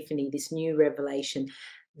negative epiphany, this new revelation,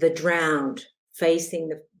 the drowned,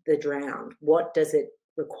 facing the drowned, what does it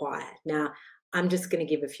require? Now, I'm just going to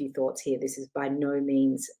give a few thoughts here. This is by no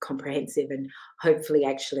means comprehensive, and hopefully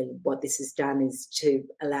actually what this has done is to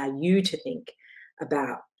allow you to think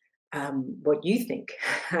about what you think,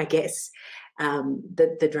 I guess.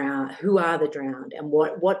 The drowned, who are the drowned, and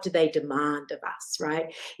what do they demand of us,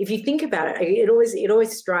 right? If you think about it, it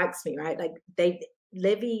always strikes me, right? Like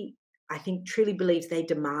Levi, I think, truly believes they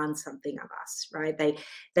demand something of us, right?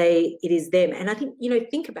 It is them. And I think,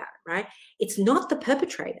 think about it, right? It's not the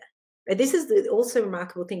perpetrator. This is also a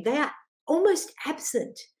remarkable thing. They are almost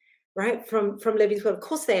absent, right, from Levi's world. Of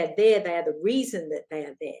course they are there. They are the reason that they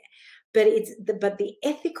are there. But the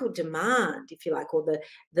ethical demand, if you like, or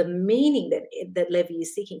the meaning that Levi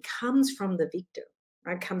is seeking comes from the victim,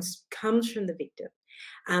 right? Comes from the victim,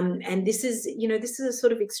 and this is a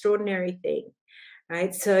sort of extraordinary thing,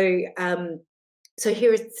 right? So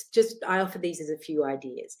here it's just, I offer these as a few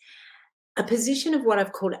ideas. A position of what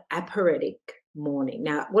I've called aporetic mourning.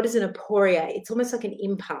 Now, what is an aporia? It's almost like an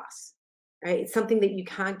impasse, right? It's something that you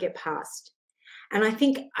can't get past, and I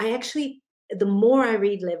think the more I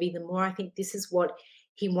read Levi, the more I think this is what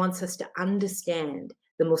he wants us to understand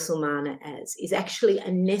the Muslimana as, is actually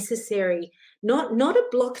a necessary, not a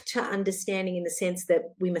block to understanding in the sense that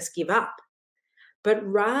we must give up, but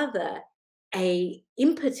rather a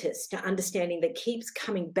impetus to understanding that keeps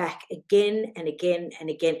coming back again and again and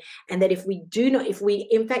again. And that if we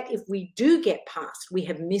do get past, we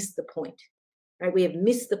have missed the point, right? We have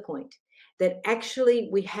missed the point. that actually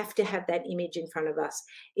we have to have that image in front of us,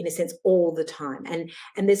 in a sense, all the time. And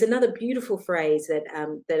there's another beautiful phrase that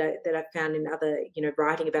I found in other,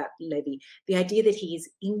 writing about Levi, the idea that he is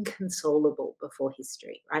inconsolable before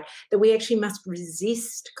history, right? That we actually must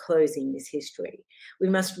resist closing this history. We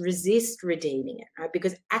must resist redeeming it, right?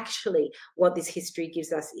 Because actually what this history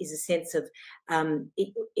gives us is a sense of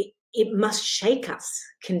it must shake us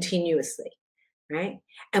continuously. Right?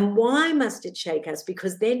 And why must it shake us?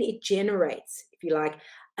 Because then it generates, if you like,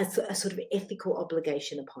 a sort of ethical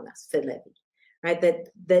obligation upon us for Levi, right?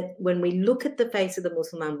 That when we look at the face of the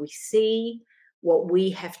Muslim, we see what we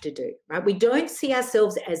have to do, right? We don't see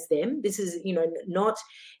ourselves as them. This is,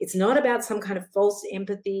 it's not about some kind of false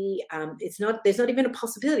empathy. There's not even a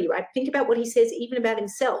possibility, right? Think about what he says even about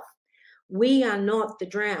himself. We are not the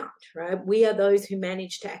drowned, right? We are those who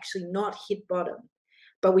manage to actually not hit bottom.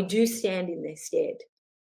 But we do stand in their stead,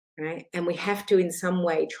 right? And we have to, in some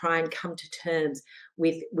way, try and come to terms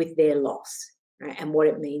with their loss, right? And what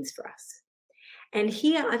it means for us. And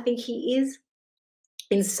here, I think he is,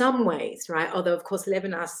 in some ways, right? Although, of course,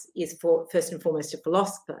 Levinas is first and foremost a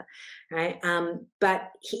philosopher, right?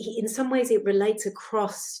 But in some ways, it relates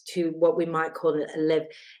across to what we might call a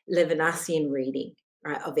Levinasian reading,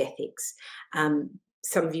 right, of ethics.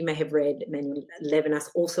 Some of you may have read Emmanuel Levinas,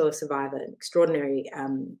 also a survivor, an extraordinary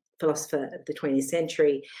philosopher of the 20th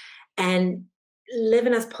century. And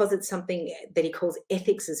Levinas posits something that he calls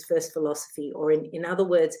ethics as first philosophy, or in other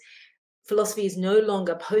words, philosophy is no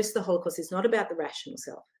longer, post the Holocaust, it's not about the rational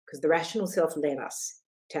self, because the rational self led us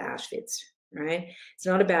to Auschwitz, right? It's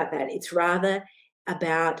not about that. It's rather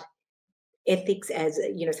about ethics as,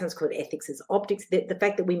 someone's called ethics as optics, the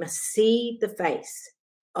fact that we must see the face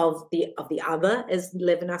of the other, as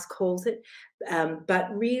Levinas calls it, but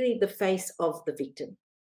really the face of the victim,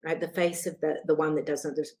 right? The face of the one that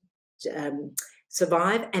doesn't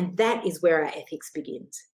survive, and that is where our ethics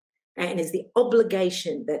begins, and is the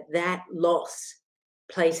obligation that loss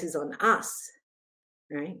places on us,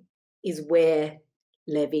 right? Is where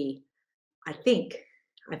Levi, I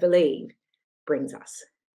believe, brings us.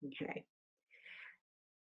 Okay.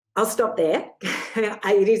 I'll stop there.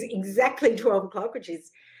 It is exactly 12 o'clock, which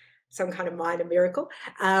is some kind of minor miracle.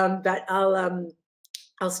 But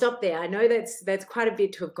I'll stop there. I know that's quite a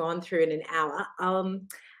bit to have gone through in an hour.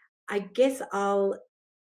 I guess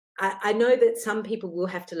I know that some people will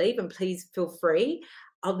have to leave, and please feel free.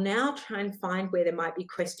 I'll now try and find where there might be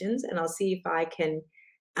questions, and I'll see if I can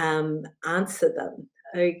answer them.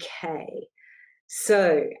 Okay.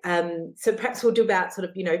 So perhaps we'll do about sort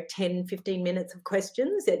of 10, 15 minutes of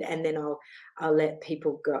questions, and then I'll let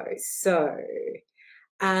people go. So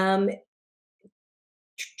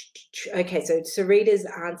okay, so Sarita's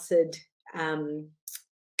answered some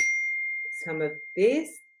of this.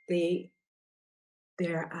 Okay,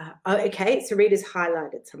 Sarita's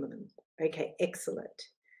highlighted some of them. Okay, excellent.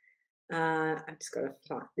 I've just got to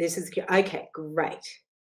find this. Is okay, great.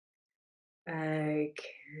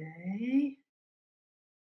 Okay.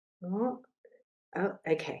 Oh,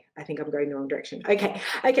 okay. I think I'm going the wrong direction. Okay.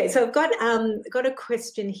 So I've got a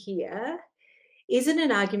question here. Is it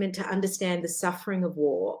an argument to understand the suffering of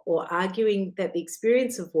war, or arguing that the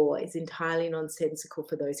experience of war is entirely nonsensical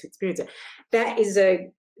for those who experience it? That is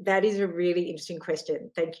a really interesting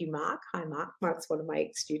question. Thank you, Mark. Hi, Mark. Mark's one of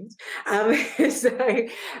my students. And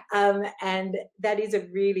that is a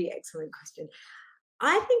really excellent question.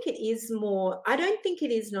 I think it is more. I don't think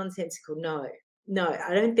it is nonsensical. No,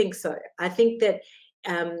 I don't think so. I think that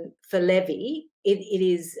for Levi, it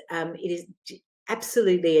is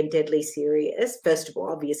absolutely and deadly serious. First of all,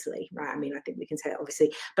 obviously, right? I mean, I think we can say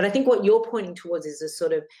obviously, but I think what you're pointing towards is a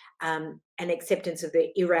sort of an acceptance of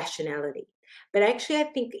the irrationality. But actually, I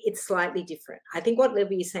think it's slightly different. I think what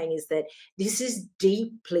Levi is saying is that this is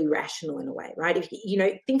deeply rational in a way, right? If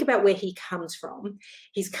think about where he comes from.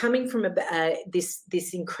 He's coming from this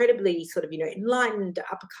incredibly sort of enlightened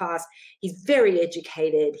upper class. He's very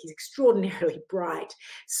educated. He's extraordinarily bright,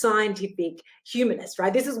 scientific humanist,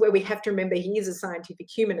 right? This is where we have to remember he is a scientific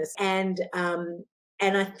humanist, and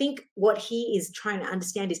I think what he is trying to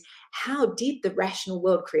understand is, how did the rational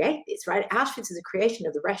world create this, right? Auschwitz is a creation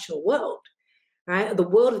of the rational world, right? The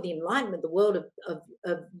world of the Enlightenment, the world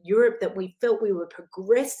of Europe, that we felt we were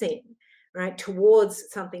progressing, right, towards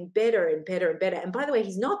something better and better and better. And by the way,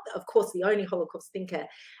 he's not, of course, the only Holocaust thinker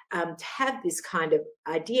to have this kind of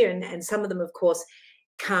idea. And some of them, of course,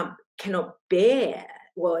 cannot bear,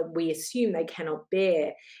 well, we assume they cannot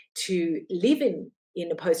bear to live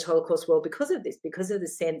in a post-Holocaust world because of this, because of the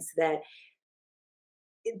sense that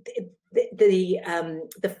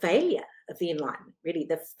the failure of the Enlightenment, really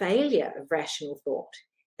the failure of rational thought,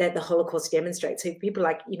 that the Holocaust demonstrates. So people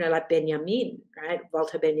like, you know, like Benjamin, right,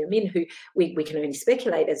 Walter Benjamin, who we can only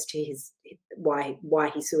speculate as to his why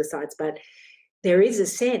he suicides, but there is a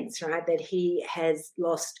sense, right, that he has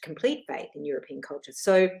lost complete faith in European culture.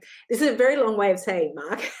 So this is a very long way of saying,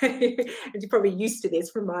 Mark, and you're probably used to this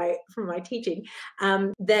from my teaching,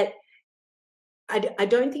 that I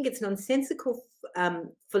don't think it's nonsensical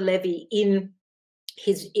for Levi in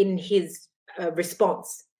his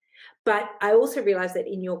response. But I also realize that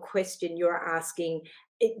in your question, you're asking,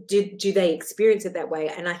 do they experience it that way?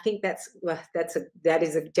 And I think that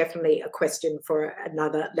is definitely a question for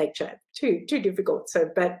another lecture. Too difficult. So,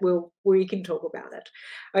 but we can talk about it.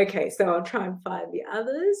 Okay, so I'll try and find the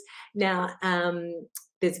others. Now,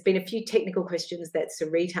 there's been a few technical questions that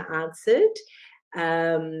Sarita answered.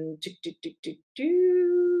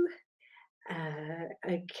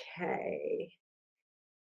 Okay.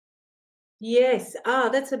 Yes.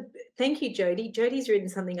 Thank you, Jody. Jody's written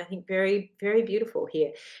something I think very, very beautiful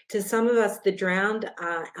here. To some of us, the drowned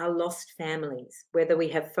are our lost families. Whether we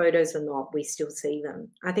have photos or not, we still see them.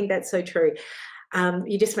 I think that's so true.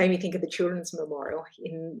 You just made me think of the children's memorial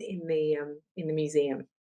in the museum.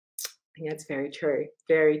 I think that's very true.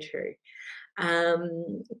 Very true.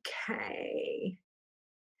 Okay.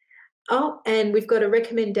 Oh, and we've got a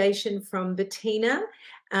recommendation from Bettina.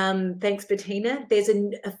 Thanks, Bettina. There's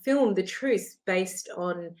a film, The Truce, based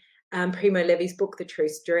on Primo Levi's book, The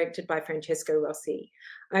Truce, directed by Francesco Rossi.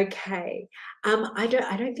 Okay. I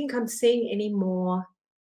don't think I'm seeing any more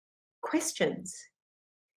questions.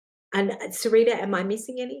 And Sarita, am I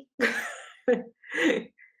missing any?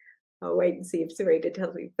 I'll wait and see if Sarita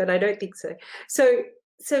tells me, but I don't think so.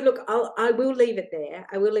 So look, I will leave it there.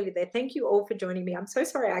 I will leave it there. Thank you all for joining me. I'm so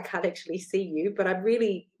sorry I can't actually see you, but I'm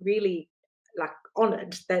really, really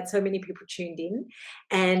honoured that so many people tuned in,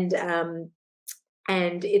 and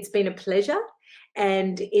it's been a pleasure.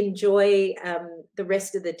 And enjoy the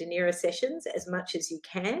rest of the Dinera sessions as much as you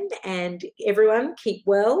can. And everyone, keep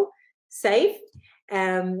well, safe,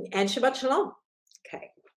 and Shabbat Shalom.